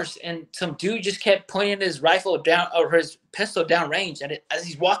course, and some dude just kept pointing his rifle down or his pistol down range, and as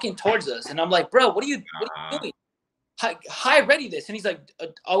he's walking towards us, and I'm like, bro, what are you doing? High ready this, and he's like,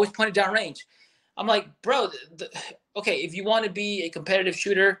 always pointed down range. I'm like, bro, okay, if you want to be a competitive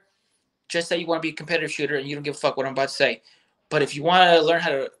shooter, just say you want to be a competitive shooter, and you don't give a fuck what I'm about to say. But if you want to learn how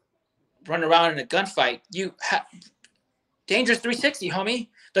to run around in a gunfight, dangerous 360, homie.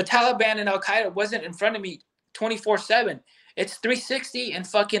 The Taliban and Al Qaeda wasn't in front of me 24/7. It's 360 and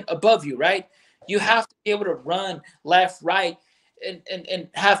fucking above you, right? You have to be able to run left, right, and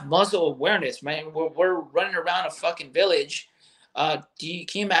have muzzle awareness, man. We're running around a fucking village. Can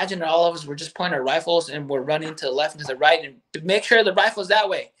you imagine that all of us were just pointing our rifles and we're running to the left and to the right and make sure the rifle's that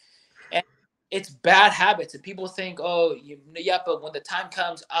way? And it's bad habits. And people think, oh, but when the time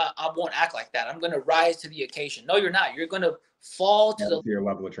comes, I won't act like that. I'm going to rise to the occasion. No, you're not. You're going to fall to your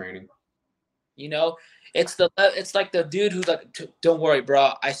level of training. You know, it's like the dude who's like, don't worry,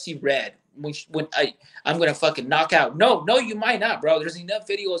 bro. I see red. When I'm going to fucking knock out. No, you might not, bro. There's enough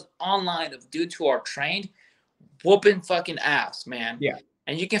videos online of dudes who are trained whooping fucking ass, man. Yeah.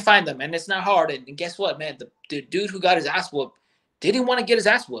 And you can find them, and it's not hard. And guess what, man? The dude who got his ass whooped didn't want to get his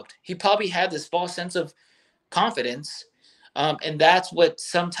ass whooped. He probably had this false sense of confidence. And that's what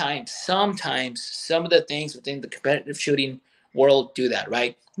sometimes some of the things within the competitive shooting world do that,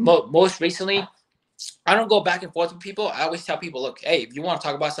 right? Most recently, I don't go back and forth with people. I always tell people, look, hey, if you want to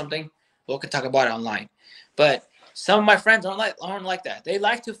talk about something, we can talk about it online. But some of my friends aren't like that. They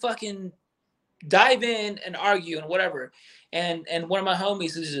like to fucking dive in and argue and whatever. And one of my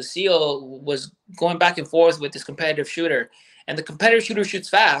homies who's a SEAL was going back and forth with this competitive shooter. And the competitive shooter shoots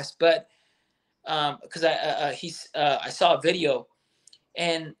fast, but because I saw a video,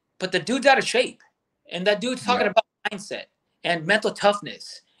 but the dude's out of shape, and that dude's talking about mindset and mental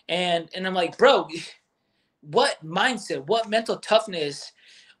toughness, and I'm like, bro, what mindset, what mental toughness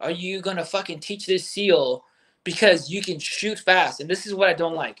are you gonna fucking teach this SEAL because you can shoot fast? And this is what I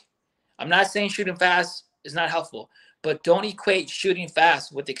don't like. I'm not saying shooting fast is not helpful, but don't equate shooting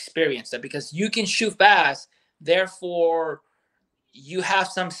fast with experience. That because you can shoot fast, therefore you have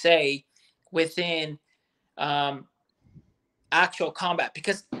some say within actual combat.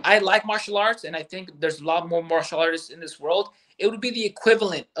 Because I like martial arts, and I think there's a lot more martial artists in this world. It would be the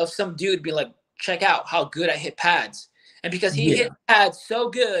equivalent of some dude being like, check out how good I hit pads. And because he hit pads so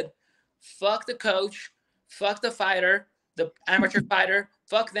good, fuck the coach, fuck the fighter, the amateur fighter,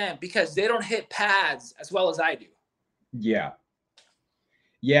 fuck them, because they don't hit pads as well as I do. Yeah.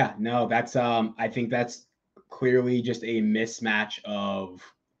 No, that's I think that's clearly just a mismatch of,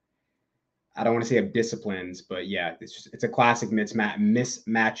 I don't want to say of disciplines, but yeah, it's a classic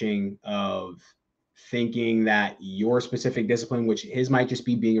mismatching of thinking that your specific discipline, which his might just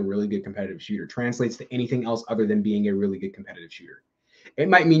be being a really good competitive shooter, translates to anything else other than being a really good competitive shooter. It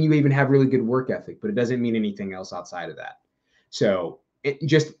might mean you even have really good work ethic, but it doesn't mean anything else outside of that. So it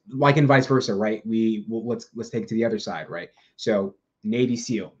just like, and vice versa, right? Let's take it to the other side, right? So Navy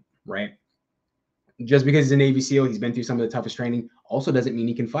SEAL, right? Just because he's a Navy SEAL, he's been through some of the toughest training, also doesn't mean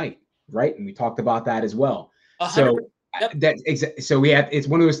he can fight, right? And we talked about that as well. 100%. So it's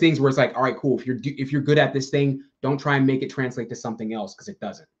one of those things where it's like, all right, cool. If you're good at this thing, don't try and make it translate to something else, because it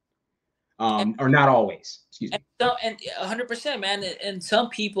doesn't. Or not always. Excuse me. And 100%, man. And some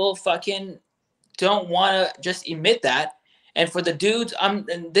people fucking don't want to just admit that. And for the dudes, and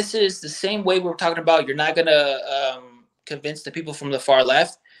this is the same way we're talking about. You're not gonna convince the people from the far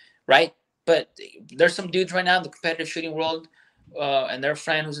left, right? But there's some dudes right now in the competitive shooting world, and their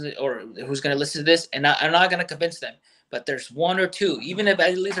friend who's going to listen to this, and I'm not going to convince them. But there's one or two, even if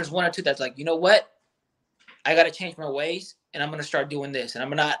at least there's one or two that's like, you know what, I got to change my ways, and I'm going to start doing this, and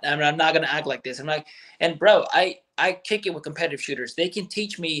I'm not going to act like this. I'm like, and bro, I kick it with competitive shooters. They can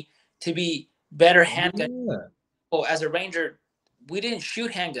teach me to be better handgun. Yeah. Oh, as a Ranger, we didn't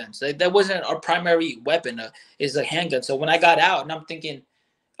shoot handguns. That wasn't our primary weapon. Is a handgun. So when I got out, and I'm thinking,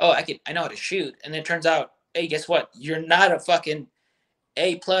 oh, I know how to shoot. And then it turns out, hey, guess what? You're not a fucking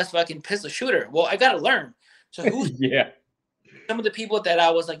A+ fucking pistol shooter. Well, I got to learn. So who's some of the people that I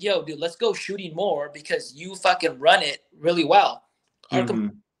was like, yo, dude, let's go shooting more because you fucking run it really well. Our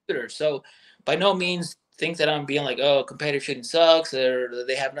competitors. So by no means think that I'm being like, oh, competitive shooting sucks or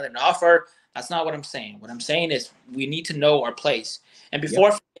they have nothing to offer. That's not what I'm saying. What I'm saying is we need to know our place. And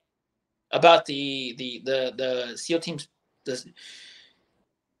before about the SEAL teams,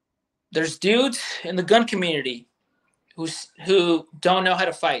 there's dudes in the gun community who don't know how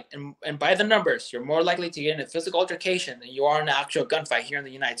to fight. And by the numbers, you're more likely to get in a physical altercation than you are in an actual gunfight here in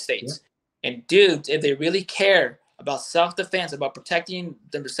the United States. Yeah. And dudes, if they really care about self-defense, about protecting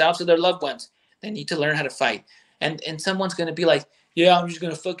themselves or their loved ones, they need to learn how to fight. And someone's gonna be like, yeah, I'm just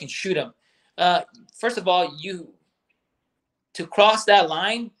gonna fucking shoot them. First of all, to cross that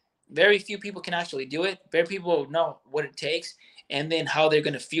line, very few people can actually do it. Very few people know what it takes, and then how they're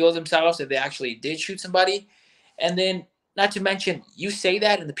gonna feel themselves if they actually did shoot somebody. And then, not to mention, you say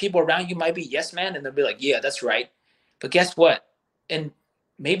that, and the people around you might be yes man, and they'll be like, yeah, that's right. But guess what? And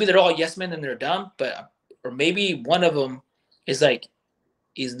maybe they're all yes men and they're dumb, but or maybe one of them is like,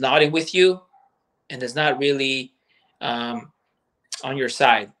 he's nodding with you and is not really um, on your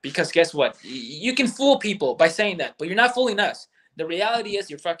side. Because guess what? You can fool people by saying that, but you're not fooling us. The reality is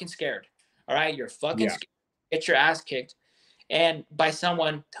you're fucking scared. All right, you're fucking Yeah. scared. Get your ass kicked, and by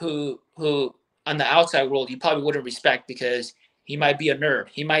someone who on the outside world you probably wouldn't respect because he might be a nerd.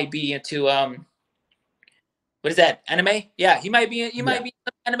 He might be into what is that, anime? Yeah, he Yeah. might be an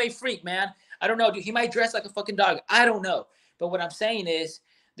anime freak, man. I don't know, dude. He might dress like a fucking dog. I don't know. But what I'm saying is,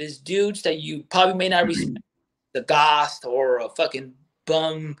 there's dudes that you probably may not respect, the goth or a fucking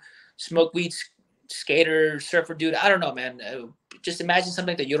bum, smoke weed skater, surfer dude. I don't know, man. Just imagine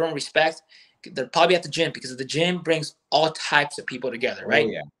something that you don't respect. They're probably at the gym because the gym brings all types of people together, Oh right?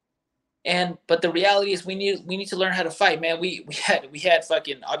 yeah. And but the reality is we need to learn how to fight, man. We had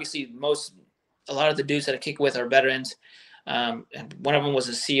fucking obviously a lot of the dudes that I kick with are veterans. And one of them was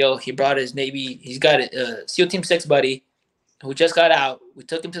a SEAL. He brought his Navy. He's got a SEAL Team 6 buddy who just got out. We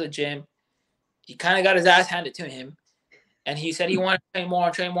took him to the gym. He kind of got his ass handed to him, and he said he wanted to train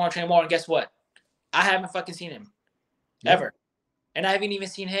more, train more, train more. And guess what? I haven't fucking seen him ever. And I haven't even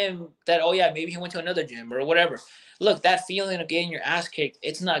seen him that, oh yeah, maybe he went to another gym or whatever. Look, that feeling of getting your ass kicked,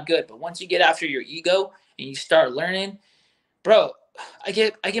 it's not good. But once you get after your ego and you start learning, bro, I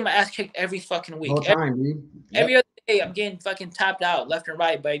get my ass kicked every fucking week. All the time, dude. Every other day I'm getting fucking tapped out left and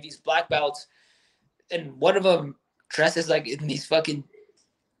right by these black belts. And one of them dresses like in these fucking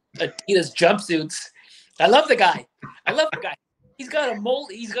Adidas jumpsuits. I love the guy. He's got a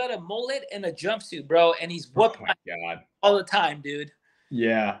mullet and a jumpsuit, bro, and he's Oh whooping my god. all the time, dude.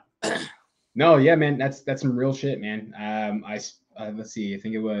 Yeah. No, yeah, man. That's some real shit, man. Let's see. I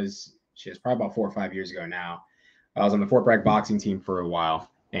think it was shit. It's probably about 4 or 5 years ago now. I was on the Fort Bragg boxing team for a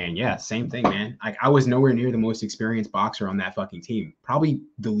while, and yeah, same thing, man. Like I was nowhere near the most experienced boxer on that fucking team. Probably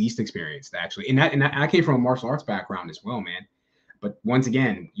the least experienced, actually. And I came from a martial arts background as well, man. But once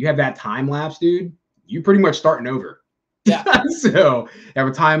again, you have that time lapse, dude. You pretty much starting over. Yeah. So you have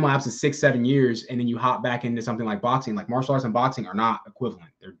a time lapse of 6, 7 years, and then you hop back into something like boxing. Like martial arts and boxing are not equivalent.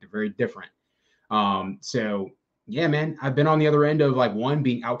 They're very different. So yeah, man, I've been on the other end of like one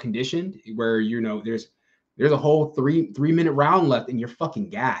being out conditioned where there's a whole 3 minute round left and you're fucking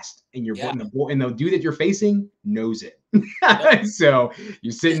gassed and and the dude that you're facing knows it. So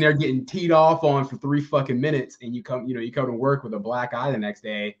you're sitting there getting teed off on for 3 fucking minutes and you come to work with a black eye the next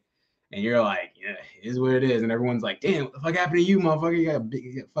day and you're like, yeah, it is what it is. And everyone's like, damn, what the fuck happened to you, motherfucker? You got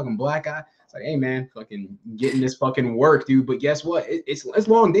a fucking black eye. It's like, hey man, fucking getting this fucking work, dude. But guess what? It's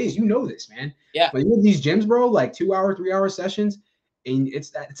long days. You know this, man. Yeah. Like with these gyms, bro, like 2 hour, 3 hour sessions, and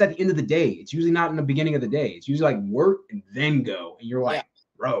it's at the end of the day. It's usually not in the beginning of the day. It's usually like work and then go. And you're like,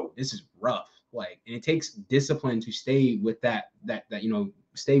 bro, this is rough. Like, and it takes discipline to stay with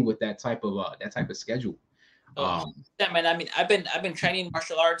stay with that type of schedule. Yeah, man. I mean, I've been training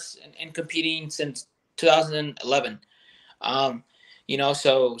martial arts and competing since 2011.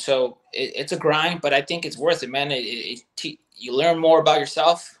 So it's a grind, but I think it's worth it, man. You learn more about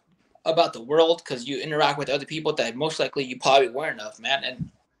yourself, about the world, because you interact with other people that most likely you probably weren't of, man.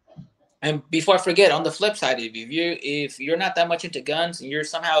 And before I forget, on the flip side, if you're not that much into guns and you're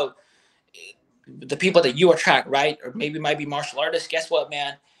somehow the people that you attract, right, or maybe might be martial artists, guess what,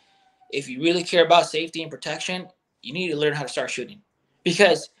 man? If you really care about safety and protection, you need to learn how to start shooting,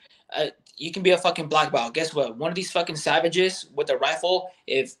 because you can be a fucking black belt. Guess what? One of these fucking savages with a rifle,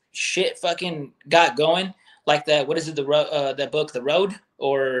 if shit fucking got going, like that, what is it, that book, The Road,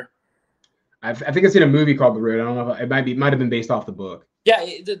 or I think I've seen a movie called The Road. I don't know if it might have been based off the book. Yeah,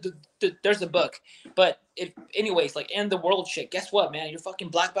 there's a book. But anyways, like in the world shit, guess what, man? Your fucking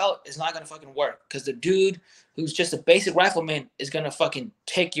black belt is not gonna fucking work, because the dude who's just a basic rifleman is gonna fucking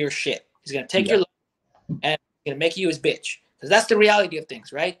take your shit. He's gonna take your life and he's gonna make you his bitch, because that's the reality of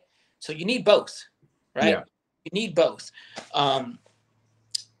things, right? So you need both, right? Yeah. You need both. And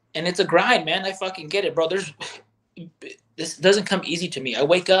it's a grind, man. I fucking get it, bro. This doesn't come easy to me. I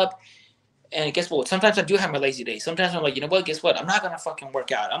wake up and guess what? Sometimes I do have my lazy days. Sometimes I'm like, you know what? Guess what? I'm not gonna fucking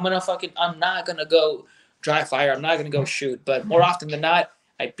work out. I'm not gonna go dry fire. I'm not gonna go shoot. But more often than not,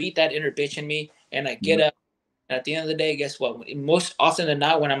 I beat that inner bitch in me and I get up And at the end of the day, guess what? Most often than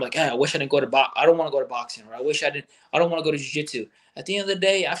not, when I'm like, I wish I didn't go to I don't want to go to boxing, or I don't want to go to jiu-jitsu. At the end of the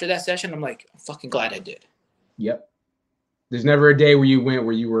day, after that session, I'm like, I'm fucking glad I did. Yep. There's never a day where you went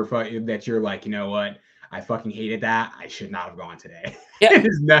where you were that you're like, you know what? I fucking hated that. I should not have gone today. Yeah.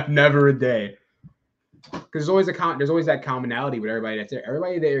 It's never a day. Because there's always that commonality with everybody that's there.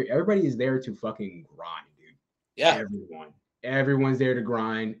 Everybody is there to fucking grind, dude. Yeah. Everyone's there to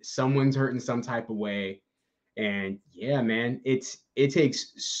grind. Someone's hurt in some type of way. And yeah, man, it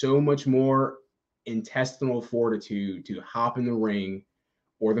takes so much more intestinal fortitude to hop in the ring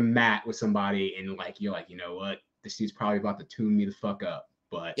or the mat with somebody and like you're like, you know what, this dude's probably about to tune me the fuck up,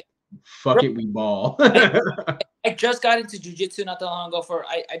 but fuck it, we ball. I just got into jiu-jitsu not that long ago.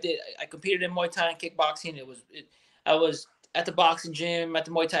 I competed in Muay Thai and kickboxing. I was at the boxing gym, at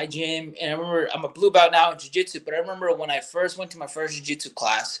the Muay Thai gym, and I remember I'm a blue belt now in jiu-jitsu, but I remember when I first went to my first jiu-jitsu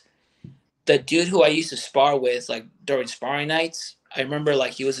class, the dude who I used to spar with, like during sparring nights, I remember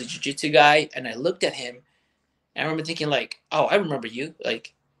like he was a jiu-jitsu guy, and I looked at him, and I remember thinking like, oh, I remember you.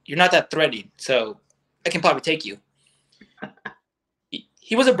 Like, you're not that threatening, so I can probably take you.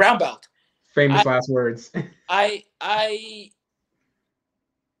 He was a brown belt. Famous last words. I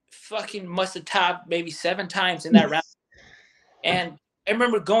fucking must have tapped maybe 7 times in that round. And I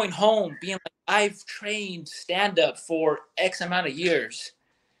remember going home being like, I've trained stand-up for X amount of years.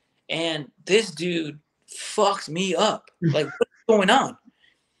 And this dude fucked me up. Like, what's going on?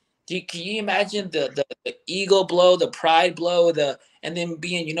 Can you imagine the ego blow, the pride blow, and then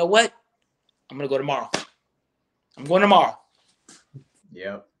being, you know what? I'm going to go tomorrow. I'm going tomorrow.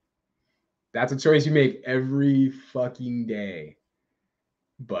 Yep. That's a choice you make every fucking day.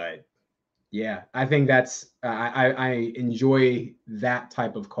 But yeah, I think that's I enjoy that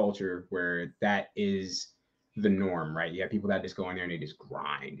type of culture where that is the norm, right? You have people that just go in there and they just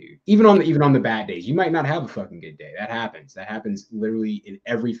grind, dude. Even on the bad days, you might not have a fucking good day. That happens. That happens literally in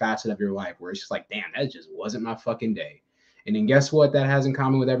every facet of your life where it's just like, damn, that just wasn't my fucking day. And then guess what? That has in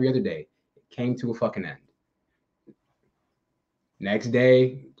common with every other day. It came to a fucking end. Next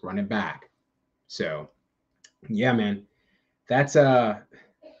day, run it back. So, yeah, man, that's I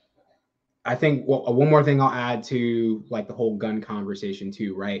think one more thing I'll add to like the whole gun conversation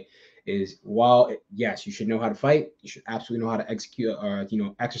too, right? Is while yes, you should know how to fight, you should absolutely know how to execute,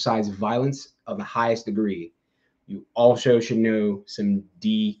 exercise violence of the highest degree. You also should know some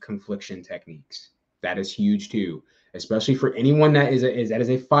deconfliction techniques. That is huge too, especially for anyone that is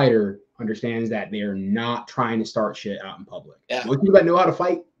a fighter. Understands that they are not trying to start shit out in public. Yeah. Most people that know how to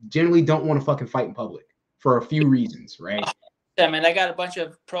fight generally don't want to fucking fight in public for a few reasons, right? Yeah, man, I got a bunch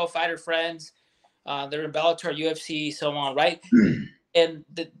of pro fighter friends. They're in Bellator, UFC, so on, right? And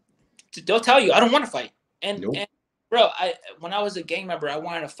they'll tell you, I don't want to fight. And bro, when I was a gang member, I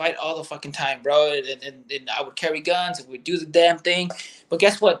wanted to fight all the fucking time, bro. And I would carry guns and we'd do the damn thing. But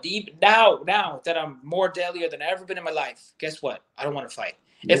guess what? Now that I'm more deadlier than I've ever been in my life, guess what? I don't want to fight.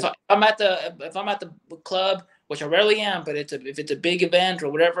 If I'm at the club, which I rarely am, but if it's a big event or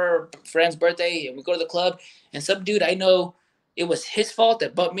whatever, friend's birthday, and we go to the club, and some dude I know it was his fault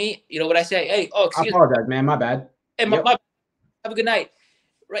that bumped me, you know what I say? Hey, excuse me. I apologize, man. My bad. Hey, my have a good night.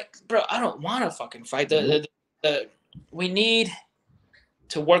 Right, bro, I don't want to fucking fight. We need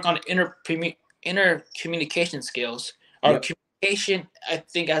to work on inner communication skills. Our communication, I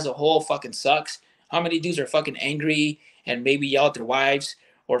think, as a whole fucking sucks. How many dudes are fucking angry and maybe yell at their wives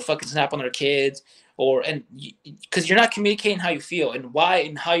or fucking snap on their kids because you're not communicating how you feel and why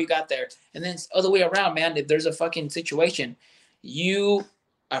and how you got there. And then it's the other way around, man. If there's a fucking situation, you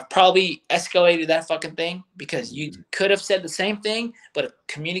have probably escalated that fucking thing because you could have said the same thing, but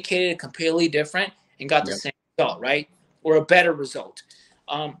communicated completely different and got the same result, right? Or a better result.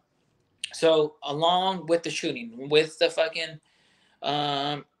 So along with the shooting, with the fucking,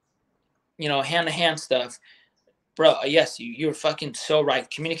 hand-to-hand stuff, bro, yes, you're fucking so right.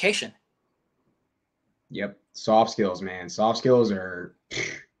 Communication. Yep. Soft skills, man. Soft skills are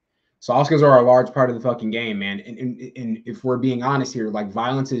a large part of the fucking game, man. And if we're being honest here, like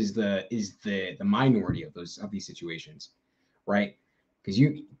violence is the minority of these situations, right? Because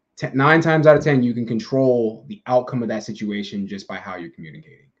 9 times out of 10, you can control the outcome of that situation just by how you're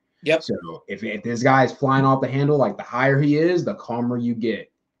communicating. Yep. So if this guy is flying off the handle, like the higher he is, the calmer you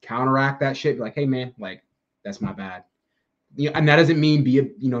get. Counteract that shit. Be like, hey man, like that's my bad. And that doesn't mean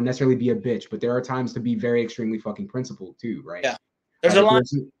necessarily be a bitch, but there are times to be very extremely fucking principled too, right? Yeah. There's a lot.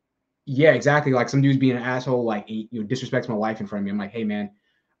 Yeah, exactly. Like some dude's being an asshole, like disrespects my wife in front of me. I'm like, hey man,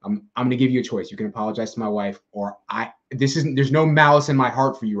 I'm gonna give you a choice. You can apologize to my wife, or there's no malice in my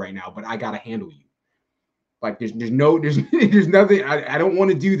heart for you right now, but I gotta handle you. Like there's there's nothing. I don't want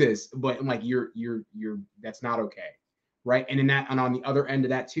to do this, but I'm like you're that's not okay, right? And in that, and on the other end of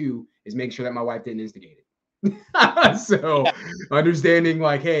that too is make sure that my wife didn't instigate it. So Yeah. understanding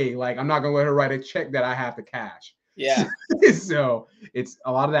like, hey, like I'm not gonna let her write a check that I have to cash. Yeah. So it's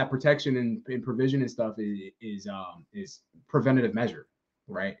a lot of that protection and provision and stuff is preventative measure,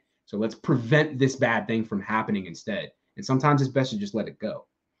 right? So let's prevent this bad thing from happening instead. And sometimes it's best to just let it go.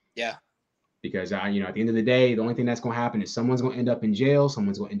 Yeah. Because at the end of the day, the only thing that's going to happen is someone's going to end up in jail,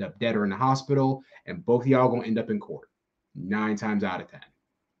 someone's going to end up dead or in the hospital, and both of y'all going to end up in court 9 times out of 10.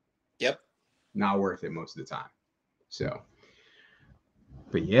 Yep. Not worth it most of the time. So,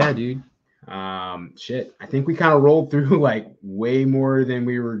 but yeah, dude. Shit. I think we kind of rolled through like way more than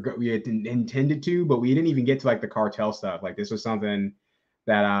we had intended to, but we didn't even get to like the cartel stuff. Like this was something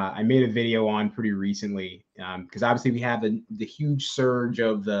that I made a video on pretty recently, because obviously we have the huge surge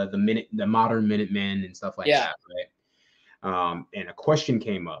of the modern Minutemen and stuff like that, right? And a question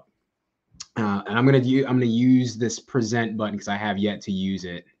came up, and I'm gonna use this present button because I have yet to use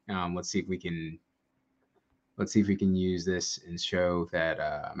it. Let's see if we can use this and show that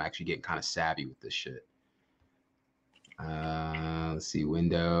I'm actually getting kind of savvy with this shit. Let's see,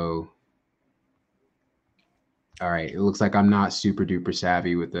 window. All right, it looks like I'm not super duper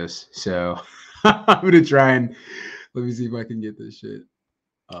savvy with this. So I'm going to try and let me see if I can get this shit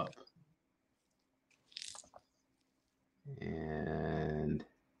up. And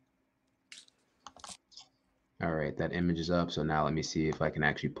all right, that image is up. So now let me see if I can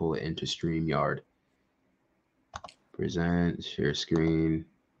actually pull it into StreamYard. Present, share screen.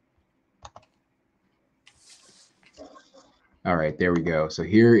 All right, there we go. So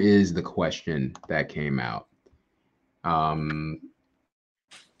here is the question that came out. Can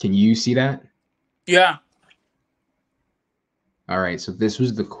you see that? Yeah. All right, so this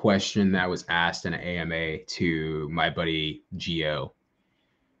was the question that was asked in an AMA to my buddy Gio.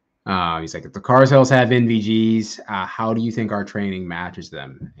 He's like, if the cartels have NVGs, how do you think our training matches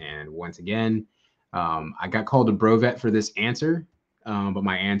them? And once again, I got called a bro vet for this answer, but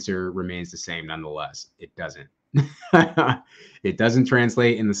my answer remains the same nonetheless. It doesn't. It doesn't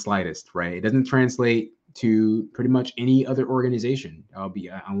translate in the slightest, right? It doesn't translate to pretty much any other organization.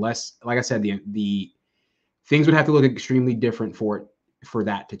 Unless, like I said, the things would have to look extremely different for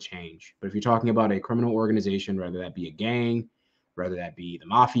that to change. But if you're talking about a criminal organization, whether that be a gang, whether that be the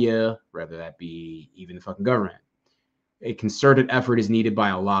mafia, whether that be even the fucking government, a concerted effort is needed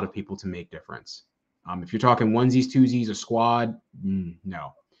by a lot of people to make difference. If you're talking onesies, twosies, a squad,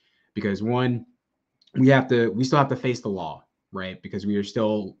 no, because one, we still have to face the law, right? Because we are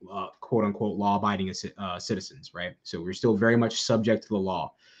still quote unquote law abiding citizens, right? So we're still very much subject to the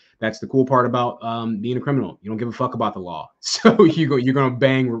law. That's the cool part about being a criminal. You don't give a fuck about the law, so you're gonna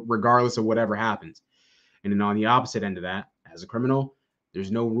bang regardless of whatever happens. And then on the opposite end of that, as a criminal,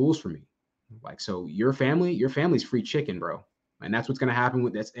 there's no rules for me. Like, so your family's free chicken, bro. And that's what's gonna happen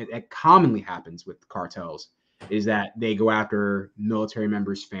with this. It commonly happens with cartels, is that they go after military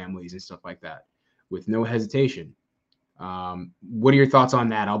members' families and stuff like that with no hesitation. What are your thoughts on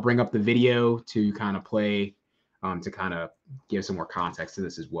that? I'll bring up the video to kind of play, to kind of give some more context to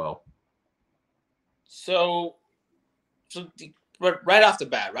this as well. So right off the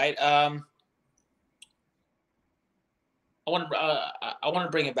bat, right? I want to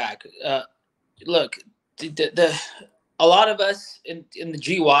bring it back. Look, a lot of us in the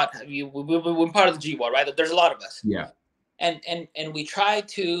GWAT, we're part of the GWAT, right? There's a lot of us. Yeah. And we try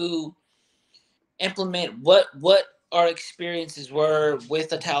to implement what our experiences were with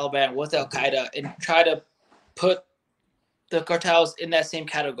the Taliban, with Al Qaeda, and try to put the cartels in that same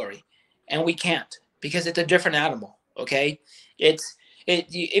category, and we can't, because it's a different animal. Okay, if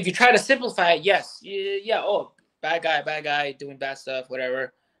you try to simplify it, yes, yeah, oh, bad guy doing bad stuff,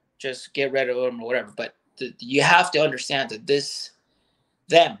 whatever, just get rid of them or whatever. But you have to understand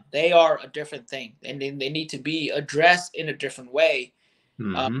that they are a different thing, and they need to be addressed in a different way.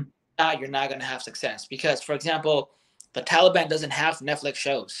 Mm-hmm. Now you're not going to have success, because, for example, the Taliban doesn't have Netflix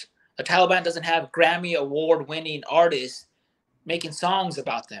shows. The Taliban doesn't have Grammy award-winning artists making songs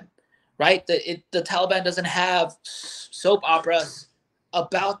about them, right? The Taliban doesn't have soap operas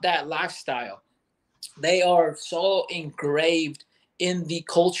about that lifestyle. They are so engraved in the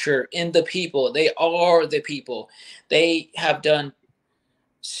culture, in the people. They are the people. They have done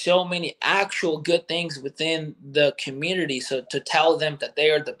so many actual good things within the community. So to tell them that they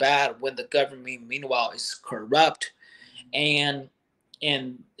are the bad when the government, meanwhile, is corrupt and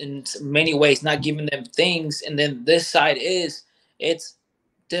in many ways not giving them things, and then this side it's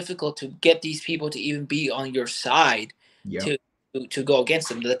difficult to get these people to even be on your side. Yep. To to go against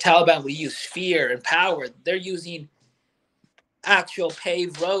them. The Taliban will use fear and power. They're using actual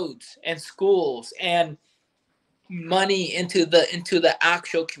paved roads and schools and money into the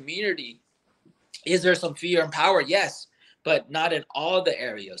actual community. Is there some fear and power? Yes, but not in all the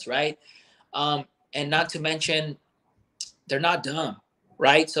areas, right? And not to mention, they're not dumb,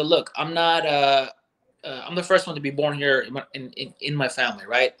 right? So look, I'm the first one to be born here in my family,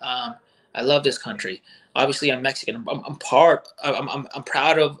 right? I love this country. Obviously, I'm Mexican. I'm proud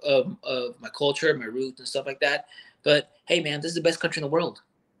of my culture, my roots, and stuff like that. But hey, man, this is the best country in the world.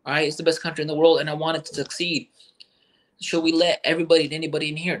 All right, it's the best country in the world, and I want it to succeed. Should we let everybody and anybody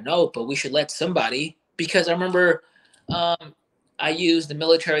in here? No, but we should let somebody, because I remember I used the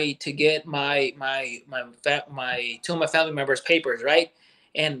military to get my two of my family members' papers, right?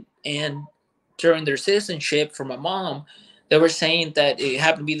 And during their citizenship for my mom, they were saying that it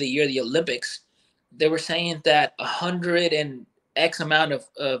happened to be the year of the Olympics. They were saying that 100 and X amount of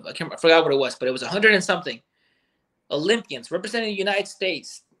I forgot what it was, but it was 100 and something Olympians representing the United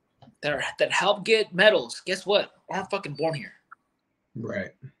States that help get medals. Guess what? Aren't fucking born here.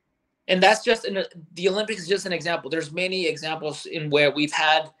 Right. And that's just the Olympics is just an example. There's many examples in where we've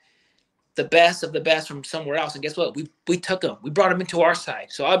had the best of the best from somewhere else, and guess what? We took them. We brought them into our side.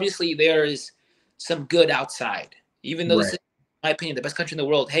 So obviously there is some good outside. Even though this is, in my opinion, the best country in the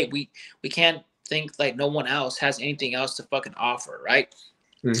world. Hey, we can't think like no one else has anything else to fucking offer, right?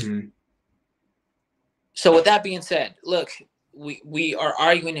 Mm-hmm. So with that being said, look, we are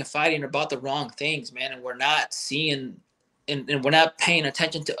arguing and fighting about the wrong things, man, and we're not seeing and we're not paying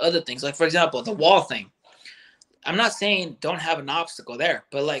attention to other things. Like, for example, the wall thing. I'm not saying don't have an obstacle there,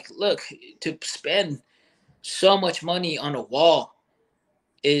 but like, look, to spend so much money on a wall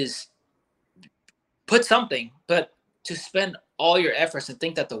is put something, but to spend all your efforts and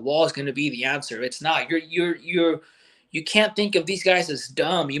think that the wall is going to be the answer, it's not. You can't think of these guys as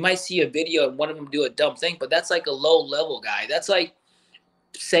dumb. You might see a video and one of them do a dumb thing, but that's like a low level guy. That's like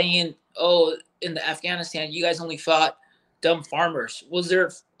saying, oh, in the Afghanistan, you guys only fought dumb farmers. Was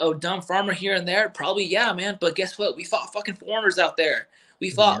there a dumb farmer here and there? Probably, yeah, man. But guess what? We fought fucking foreigners out there.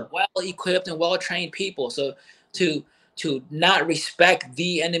 We fought well equipped and well trained people. So to not respect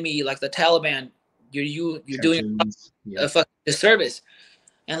the enemy like the Taliban, you're doing a fucking disservice.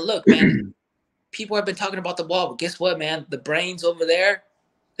 And look, man, people have been talking about the wall, but guess what, man? The brains over there,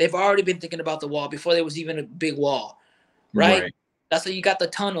 they've already been thinking about the wall before there was even a big wall, right? That's why you got the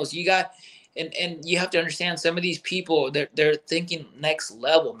tunnels. You got, and you have to understand some of these people, they're thinking next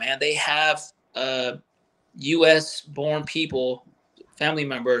level, man. They have U.S. born people, family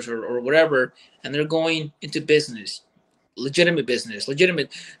members or whatever, and they're going into business, legitimate business,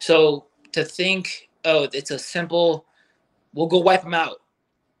 legitimate. So to think, oh, it's a simple, we'll go wipe them out.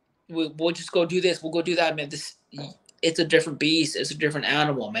 We'll just go do this. We'll go do that, man. It's a different beast. It's a different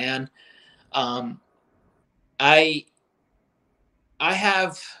animal, man. I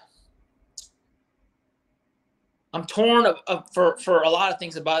have, I'm torn for a lot of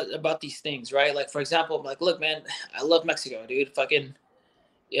things about these things, right? Like, for example, I'm like, look, man, I love Mexico, dude. Fucking,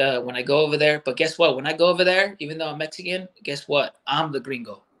 when I go over there, but guess what? When I go over there, even though I'm Mexican, guess what? I'm the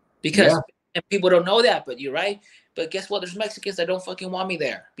gringo, because and people don't know that, but you're right. But guess what? There's Mexicans that don't fucking want me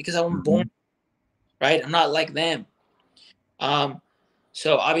there because I was born, right? I'm not like them.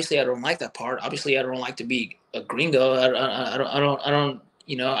 So obviously I don't like that part. Obviously I don't like to be a gringo. I don't.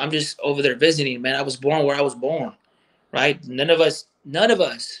 You know, I'm just over there visiting, man. I was born where I was born, right? None of us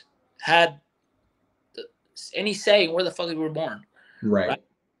had any say in where the fuck we were born, right?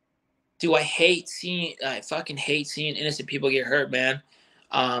 Do I hate seeing? I fucking hate seeing innocent people get hurt, man.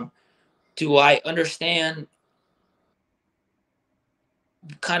 Do I understand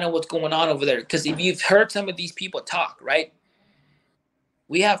kind of what's going on over there? Because if you've heard some of these people talk, right?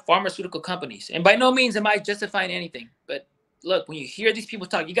 We have pharmaceutical companies, and by no means am I justifying anything, but look, when you hear these people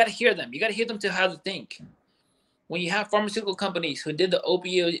talk, you got to hear them. You got to hear them to how to think. When you have pharmaceutical companies who did the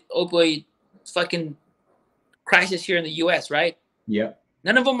opioid fucking crisis here in the U.S., right? Yep.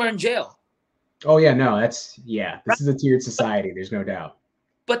 None of them are in jail. Oh yeah, no, this is a tiered society. There's no doubt.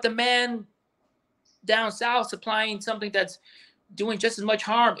 But the man down south supplying something that's doing just as much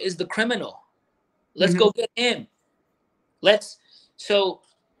harm is the criminal. Let's go get him.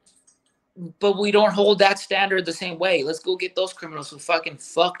 But we don't hold that standard the same way. Let's go get those criminals who fucking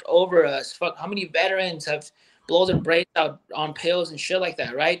fucked over us. Fuck, how many veterans have blown their brains out on pills and shit like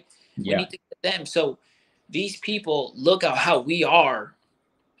that, right? We need to get them. So these people look at how we are,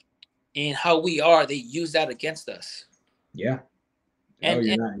 and how we are, they use that against us. Yeah. And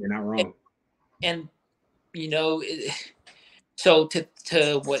you're not wrong. And you know, so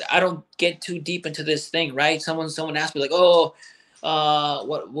to what, I don't get too deep into this thing, right? Someone asked me like, oh,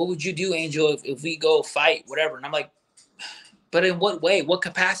 what would you do, Angel, if we go fight, whatever? And I'm like, but in what way, what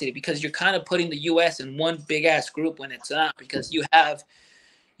capacity? Because you're kind of putting the U.S. in one big ass group when it's not. Because you have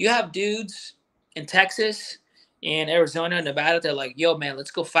dudes in Texas, in Arizona, Nevada. They're like, yo, man,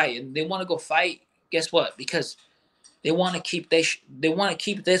 let's go fight, and they want to go fight. Guess what? Because they want to keep they want to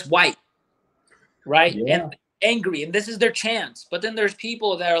keep this white, right? And Yeah. angry, and this is their chance. But then there's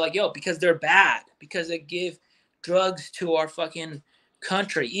people that are like, yo, because they're bad, because they give drugs to our fucking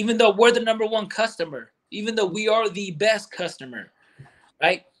country, even though we're the number one customer, even though we are the best customer,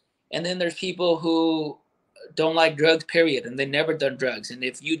 right? And then there's people who don't like drugs, period, and they never done drugs. And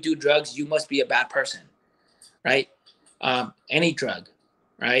if you do drugs, you must be a bad person, right? Any drug,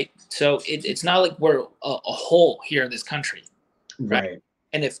 right? So it's not like we're a whole here in this country, right? Right.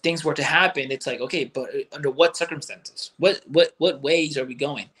 And if things were to happen, it's like, okay, but under what circumstances? What ways are we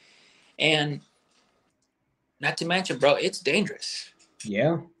going? And not to mention, bro, it's dangerous.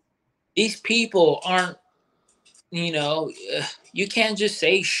 Yeah. These people aren't, you know, you can't just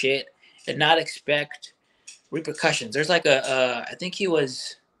say shit and not expect repercussions. There's like I think he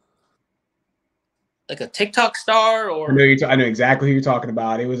was like a TikTok star or I know exactly who you're talking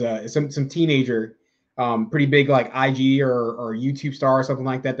about. It was some teenager, pretty big like IG or YouTube star or something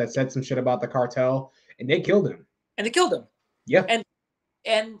like that that said some shit about the cartel, and they killed him. and they killed him. Yeah.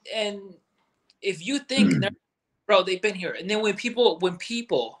 And if you think, bro, they've been here. And then when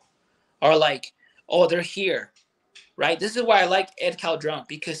people are like, oh, they're here, right? This is why I like Ed Caldron,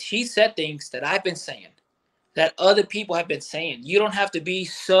 because he said things that I've been saying, that other people have been saying. You don't have to be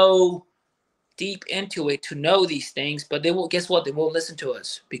so deep into it to know these things, but they will. Guess what? They won't listen to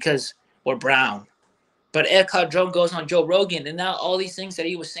us because we're brown. But Ed Caldron goes on Joe Rogan, and now all these things that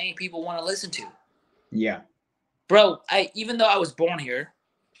he was saying, people want to listen to. Yeah. Bro, even though I was born here,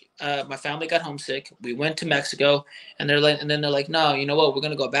 my family got homesick. We went to Mexico, and then they're like, no, you know what? We're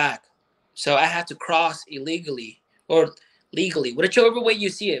gonna go back. So I had to cross illegally or legally, whichever way you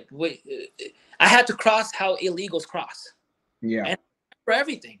see it. I had to cross how illegals cross, Yeah. and for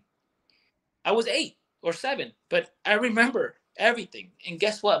everything. I was 8 or 7, but I remember everything. And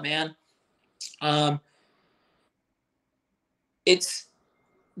guess what, man? It's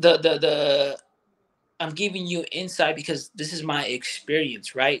the I'm giving you insight because this is my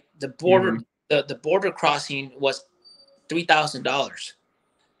experience, right? The border Mhm. the border crossing was $3,000,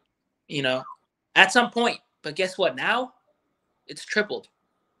 you know, at some point. But guess what? Now it's tripled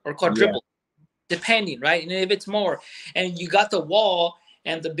or Yeah. quadrupled, depending, right? And if it's more, and you got the wall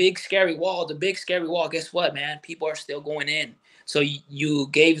and the big scary wall, guess what, man? People are still going in. So you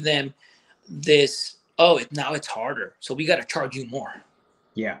gave them this, oh, now it's harder. So we got to charge you more.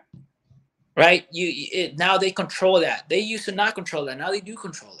 Yeah. Right? Now they control that. They used to not control that. Now they do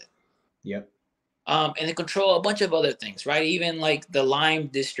control it. Yep. And they control a bunch of other things, right? Even like the lime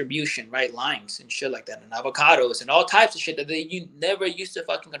distribution, right? Limes and shit like that, and avocados and all types of shit that you never used to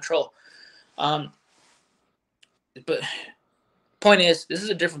fucking control. But point is, this is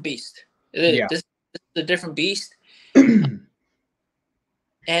a different beast. Yeah. This is a different beast.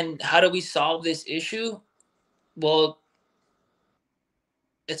 And how do we solve this issue? Well,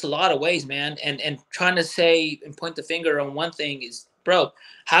 it's a lot of ways, man. And trying to say and point the finger on one thing is, bro,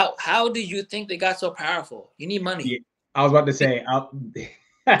 how do you think they got so powerful? You need money. Yeah. I was about to say,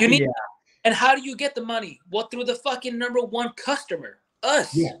 You need, yeah. and how do you get the money? Well, through the fucking number one customer,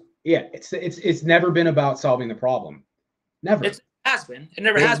 us. Yeah. Yeah. It's never been about solving the problem. Never. It has been. It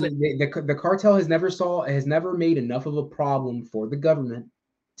never has been. The cartel has never made enough of a problem for the government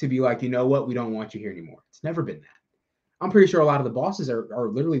to be like, you know what, we don't want you here anymore. It's never been that. I'm pretty sure a lot of the bosses are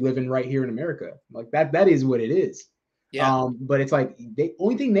literally living right here in America. Like that is what it is. Yeah. But it's like the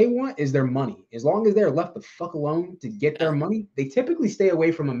only thing they want is their money. As long as they're left the fuck alone to get their money, they typically stay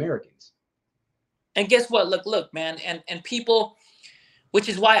away from Americans. And guess what? Look, man, and people, which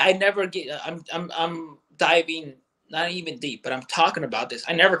is why I never get. I'm diving not even deep, but I'm talking about this.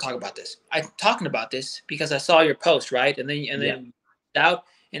 I never talk about this. I'm talking about this because I saw your post, right? And then out,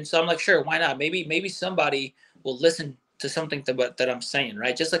 and so I'm like, sure, why not? Maybe somebody will listen to something that I'm saying,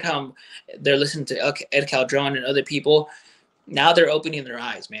 right? Just like how they're listening to Ed Caldron and other people. Now they're opening their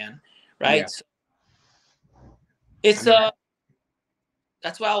eyes, man. Right? Yeah. So it's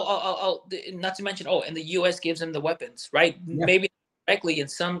that's why I'll not to mention, and the U.S. gives them the weapons, right? Yeah. Maybe directly in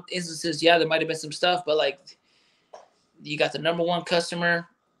some instances, yeah, there might have been some stuff, but like you got the number one customer,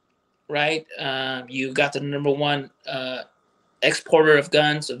 right? You got the number one exporter of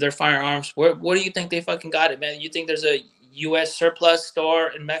guns, of their firearms. Where do you think they fucking got it, man? You think there's a U.S. surplus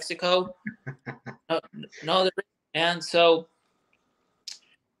store in Mexico? No, there isn't, man. So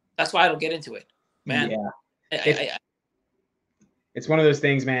that's why I don't get into it, man. Yeah. It's one of those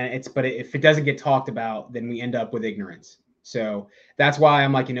things, man. But if it doesn't get talked about, then we end up with ignorance. So that's why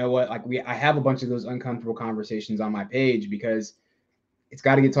I'm like, you know what? Like I have a bunch of those uncomfortable conversations on my page because it's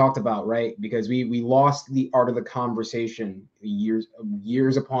got to get talked about, right? Because we lost the art of the conversation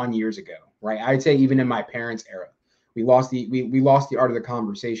years upon years ago, right? I'd say even in my parents' era, we lost the art of the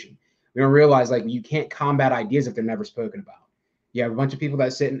conversation. We don't realize like you can't combat ideas if they're never spoken about. You have a bunch of people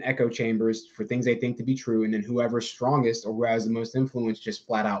that sit in echo chambers for things they think to be true, and then whoever's strongest or who has the most influence just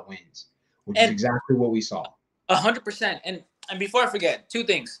flat out wins, which is exactly what we saw. 100%. And before I forget, two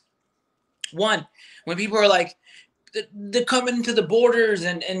things. One, when people are like, they're coming into the borders,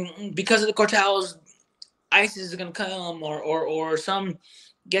 and because of the cartels, ISIS is gonna come, or some.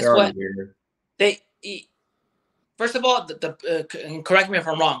 Guess what? They first of all, correct me if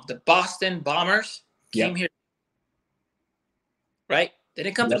I'm wrong. The Boston bombers came here, right? They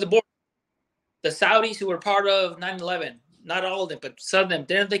didn't come through the border. The Saudis who were part of 9/11, not all of them, but some of them,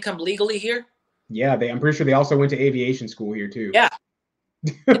 didn't they come legally here? Yeah, I'm pretty sure they also went to aviation school here too. Yeah.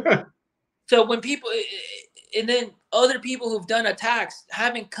 So when people, and then other people who've done attacks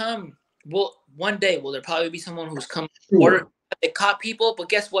haven't come. Well, one day will there probably be someone who's come order. They caught people, but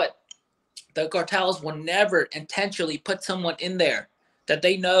guess what? The cartels will never intentionally put someone in there that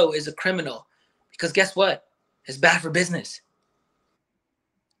they know is a criminal, because guess what? It's bad for business.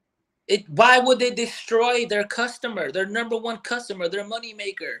 Why would they destroy their customer, their number one customer, their money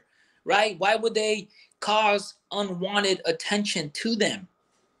maker, right? Why would they cause unwanted attention to them?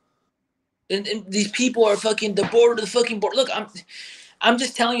 And these people are fucking the fucking border. Look, I'm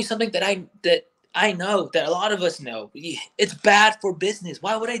just telling you something that I know, that a lot of us know. It's bad for business.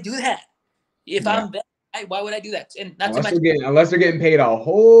 Why would I do that? If I'm bad, why would I do that? And not unless they're getting paid a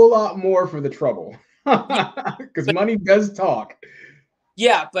whole lot more for the trouble, because money does talk.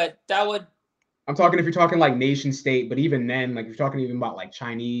 Yeah, but that would. I'm talking if you're talking like nation state, but even then, like if you're talking even about like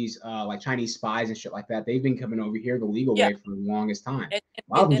Chinese spies and shit like that, they've been coming over here the legal way for the longest time. A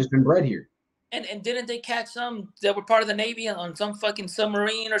lot of them just been bred here. And didn't they catch some that were part of the Navy on some fucking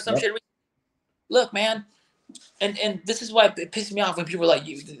submarine or some shit? Look, man, and this is why it pisses me off when people are like,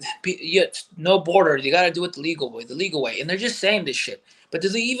 you no border, you got to do it the legal way, and they're just saying this shit. But do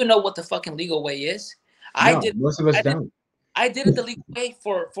they even know what the fucking legal way is? No, most of us don't. I did it the legal way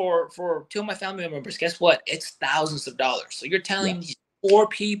for two of my family members. Guess what? It's thousands of dollars. So you're telling these poor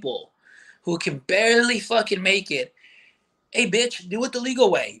people who can barely fucking make it, hey, bitch, do it the legal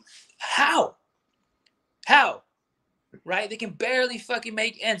way. How? Right? They can barely fucking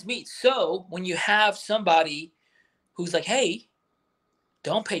make ends meet. So when you have somebody who's like, hey,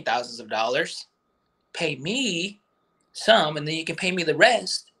 don't pay thousands of dollars, pay me some, and then you can pay me the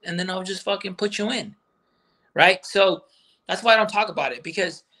rest, and then I'll just fucking put you in. Right? So that's why I don't talk about it,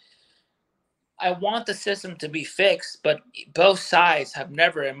 because I want the system to be fixed, but both sides have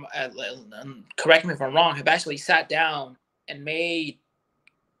never, correct me if I'm wrong, have actually sat down and made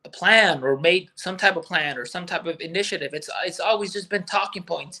a plan, or made some type of plan, or some type of initiative. It's always just been talking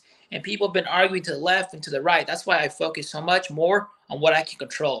points, and people have been arguing to the left and to the right. That's why I focus so much more on what I can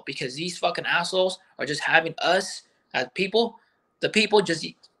control, because these fucking assholes are just having us as people, the people, just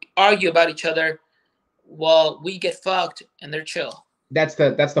argue about each other while we get fucked and they're chill. That's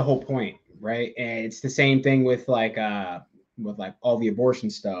the whole point, right? And it's the same thing with like all the abortion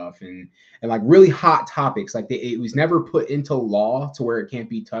stuff and like really hot topics. Like it was never put into law to where it can't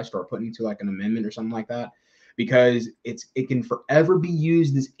be touched or put into like an amendment or something like that, because it can forever be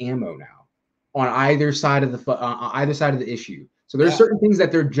used as ammo now on either side of the issue. So there's certain things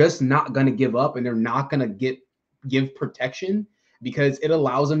that they're just not going to give up, and they're not going to give protection, because it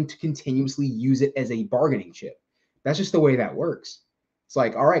allows them to continuously use it as a bargaining chip. That's just the way that works. It's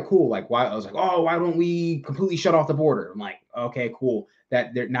like, all right, cool. Like, why? I was like, oh, why don't we completely shut off the border? I'm like, okay, cool.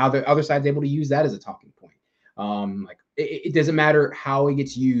 Now the other side's able to use that as a talking point. Like it doesn't matter how it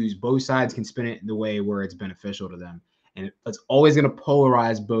gets used. Both sides can spin it in the way where it's beneficial to them, and it's always going to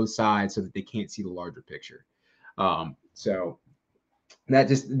polarize both sides so that they can't see the larger picture. So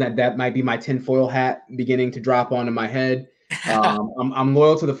that might be my tinfoil hat beginning to drop onto my head. I'm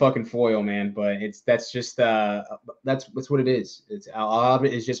loyal to the fucking foil, man, but that's what it is. It's a lot of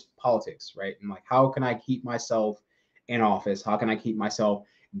it is just politics, right? And like, how can I keep myself in office? How can I keep myself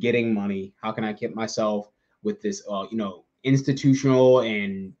getting money? How can I keep myself with this, institutional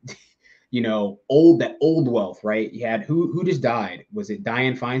and old wealth, right? You had who just died? Was it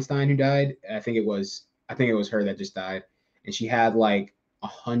Dianne Feinstein who died? I think it was her that just died, and she had like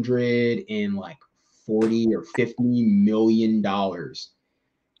 140 or 50 million dollars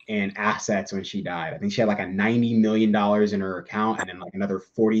in assets when she died. I think she had like a $90 million in her account, and then like another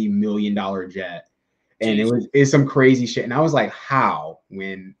 $40 million jet. And it's some crazy shit. And I was like, how?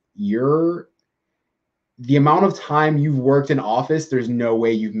 When the amount of time you've worked in office, there's no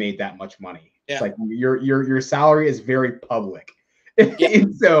way you've made that much money. Yeah. It's like your salary is very public. Yeah.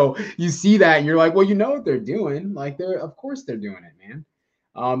 And so you see that and you're like, well, you know what they're doing. Like of course they're doing it, man.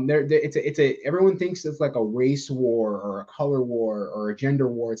 Everyone thinks it's like a race war or a color war or a gender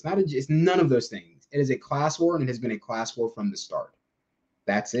war. It's none of those things. It is a class war, and it has been a class war from the start.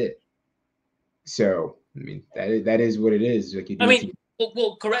 That's it. So I mean that is what it is. Like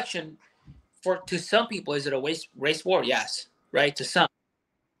well, correction. To some people, is it a race war? Yes, right. To some,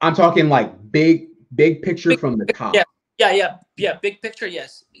 I'm talking like big picture from the top. Yeah. Big picture,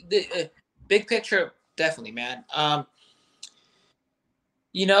 yes. Big picture, definitely, man.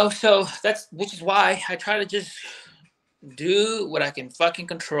 So which is why I try to just do what I can fucking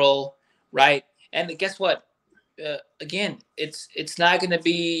control, right? And guess what? Again, it's not gonna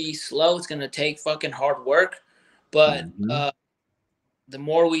be slow. It's gonna take fucking hard work, but the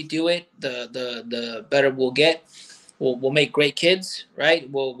more we do it, the better we'll get. We'll make great kids, right?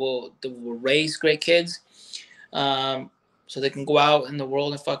 We'll raise great kids, so they can go out in the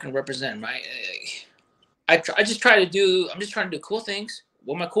world and fucking represent, right? I'm just trying to do cool things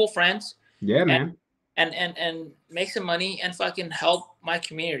with my cool friends. Yeah, man. And make some money and fucking help my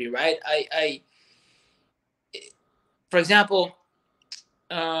community, right? For example,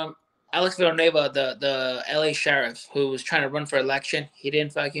 Alex Villanueva, the LA sheriff who was trying to run for election, he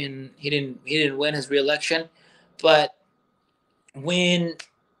didn't win his reelection, but when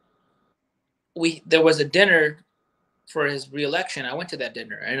there was a dinner for his reelection, I went to that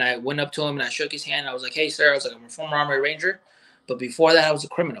dinner and I went up to him and I shook his hand. I was like, "Hey, sir," I was like, "I'm a former Army Ranger, but before that, I was a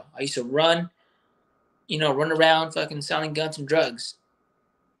criminal. I used to run around fucking selling guns and drugs,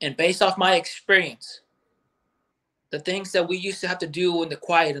 and based off my experience, the things that we used to have to do in the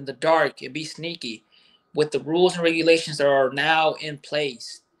quiet, in the dark, and be sneaky, with the rules and regulations that are now in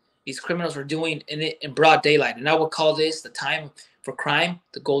place, these criminals are doing in broad daylight. And I would call this the time for crime,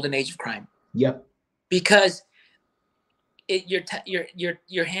 the golden age of crime. Yep. Because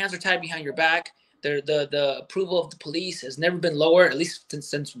your hands are tied behind your back. The approval of the police has never been lower, at least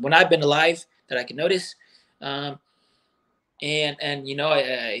since when I've been alive, that I can notice. And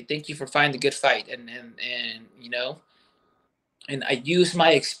I thank you for fighting the good fight, and I use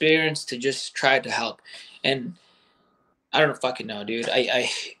my experience to just try to help. And I don't fucking know, dude. I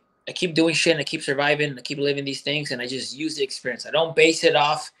keep doing shit and I keep surviving and I keep living these things, and I just use the experience. I don't base it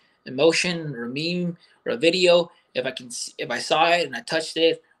off emotion or a meme or a video. If I saw it and I touched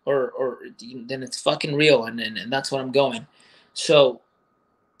it, or then it's fucking real, and that's what I'm going. So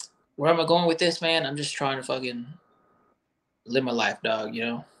where am I going with this, man? I'm just trying to fucking live my life, dog.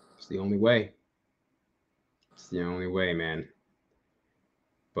 It's the only way. It's the only way, man.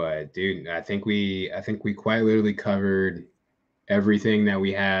 But dude, I think we quite literally covered everything that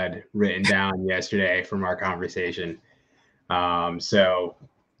we had written down yesterday from our conversation. So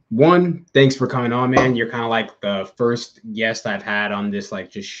one, thanks for coming on, man. You're kind of like the first guest I've had on this, like,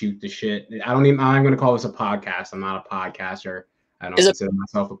 just shoot the shit. I'm going to call this a podcast. I'm not a podcaster. I don't consider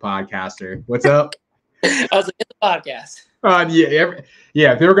myself a podcaster. What's up? I was like, it's a podcast.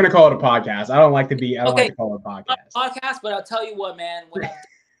 Yeah. If they were going to call it a podcast, I don't like to call it a podcast. Podcast, but I'll tell you what, man. When I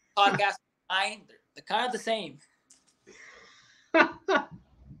podcast, they're kind of the same.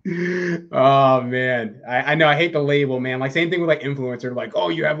 Oh man, I know. I hate the label, man. Like, same thing with like influencer. Like, oh,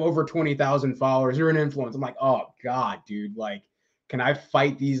 you have over 20,000 followers. You're an influencer. I'm like, oh god, dude. Like, can I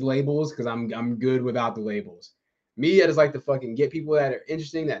fight these labels? Because I'm good without the labels. Me, I just like to fucking get people that are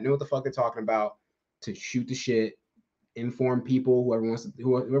interesting, that know what the fuck they're talking about, to shoot the shit, inform people. Whoever wants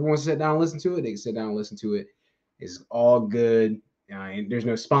to sit down and listen to it, they can sit down and listen to it. It's all good. And there's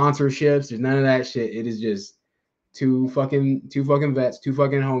no sponsorships. There's none of that shit. It is just two fucking vets, two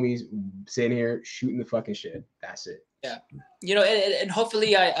fucking homies sitting here shooting the fucking shit. That's it. Yeah. And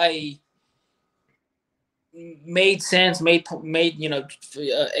hopefully I made sense,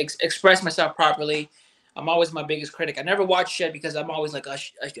 express myself properly. I'm always my biggest critic. I never watch shit because I'm always like, I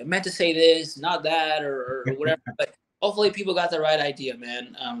meant to say this, not that, or whatever. But hopefully people got the right idea,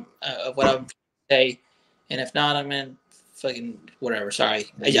 man, of what I'm trying to say. And if not, I'm in fucking whatever. Sorry.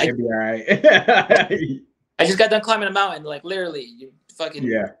 It'd be all right. I just got done climbing a mountain, like literally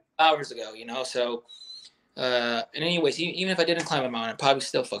hours ago, So, and anyways, even if I didn't climb a mountain, I'd probably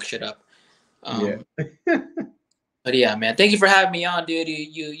still fuck shit up. But yeah, man, thank you for having me on, dude.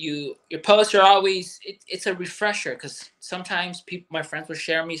 Your posts are always it's a refresher, because sometimes my friends will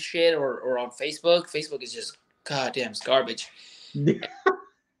share me shit or on Facebook. Facebook is just goddamn, it's garbage. And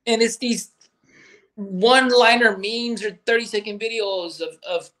it's these one-liner memes or 30-second videos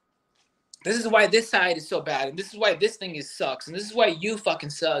of this is why this side is so bad, and this is why this thing is sucks, and this is why you fucking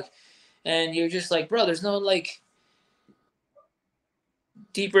suck. And you're just like, bro, there's no like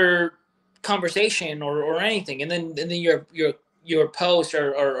deeper conversation or anything. And then your post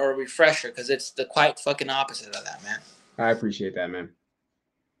or refresher, because it's the quite fucking opposite of that, man. I appreciate that, man.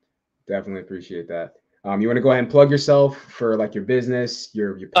 Definitely appreciate that. You want to go ahead and plug yourself for like your business,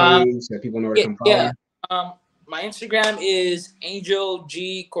 your page, so people know where to come follow you? My Instagram is Angel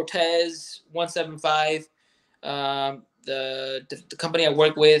G Cortez 175. The company I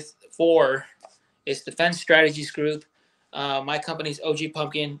work with for is Defense Strategies Group. My company is OG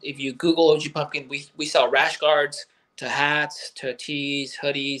Pumpkin. If you Google OG Pumpkin, we sell rash guards to hats to tees,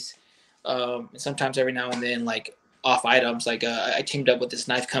 hoodies, and sometimes every now and then like off items. Like I teamed up with this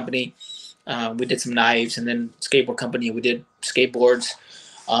knife company. We did some knives, and then skateboard company. We did skateboards.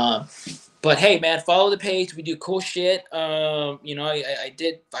 But hey, man, follow the page. We do cool shit. You know, I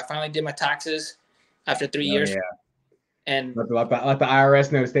finally did my taxes after 3 years. Yeah. And let the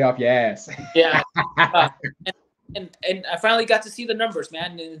IRS know to stay off your ass. Yeah. And I finally got to see the numbers,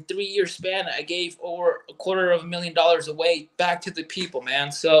 man. In a 3-year span, I gave over $250,000 away back to the people,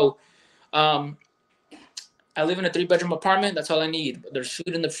 man. So I live in a 3-bedroom apartment. That's all I need. There's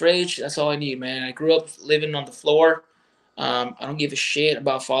food in the fridge. That's all I need, man. I grew up living on the floor. I don't give a shit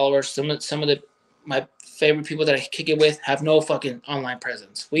about followers. Some of my favorite people that I kick it with have no fucking online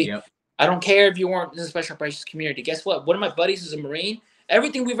presence. I don't care if you weren't in the special operations community. Guess what? One of my buddies is a Marine.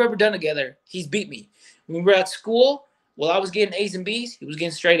 Everything we've ever done together, he's beat me. When we were at school, while I was getting A's and B's, he was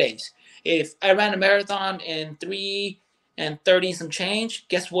getting straight A's. If I ran a marathon in 3 and 30 some change,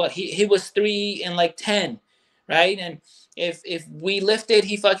 guess what? He was 3 and like 10, right? And if we lifted,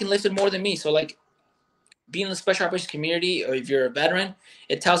 he fucking lifted more than me. So like, being in the special operations community, or if you're a veteran,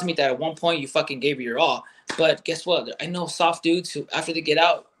 it tells me that at one point you fucking gave it your all. But guess what? I know soft dudes who, after they get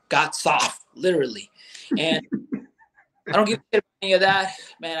out, got soft, literally. And I don't give a shit about any of that,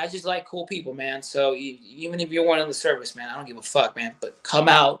 man. I just like cool people, man. So even if you're one in the service, man, I don't give a fuck, man. But come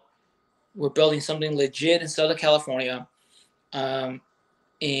out. We're building something legit in Southern California. And,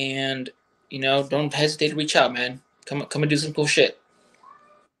 you know, don't hesitate to reach out, man. Come and do some cool shit.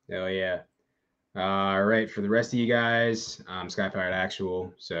 Hell yeah. All right, for the rest of you guys, I'm Skyfired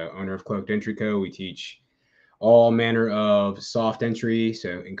Actual, so owner of Cloaked Entry Co. We teach all manner of soft entry,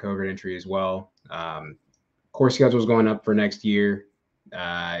 so in covert entry as well. Course schedule is going up for next year.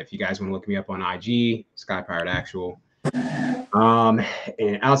 If you guys want to look me up on IG, Skyfired Actual.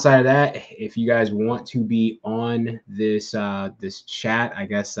 And outside of that, if you guys want to be on this this chat, I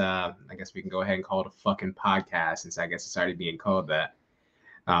guess we can go ahead and call it a fucking podcast, since I guess it's already being called that.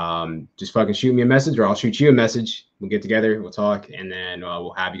 Just fucking shoot me a message, or I'll shoot you a message. We'll get together, we'll talk, and then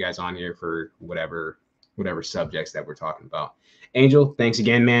we'll have you guys on here for whatever subjects that we're talking about. Angel, thanks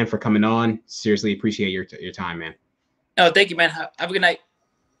again, man, for coming on. Seriously appreciate your time, man. Oh, thank you, man. Have a good night.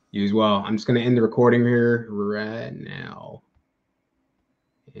 You as well. I'm just going to end the recording here right now.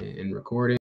 End recording.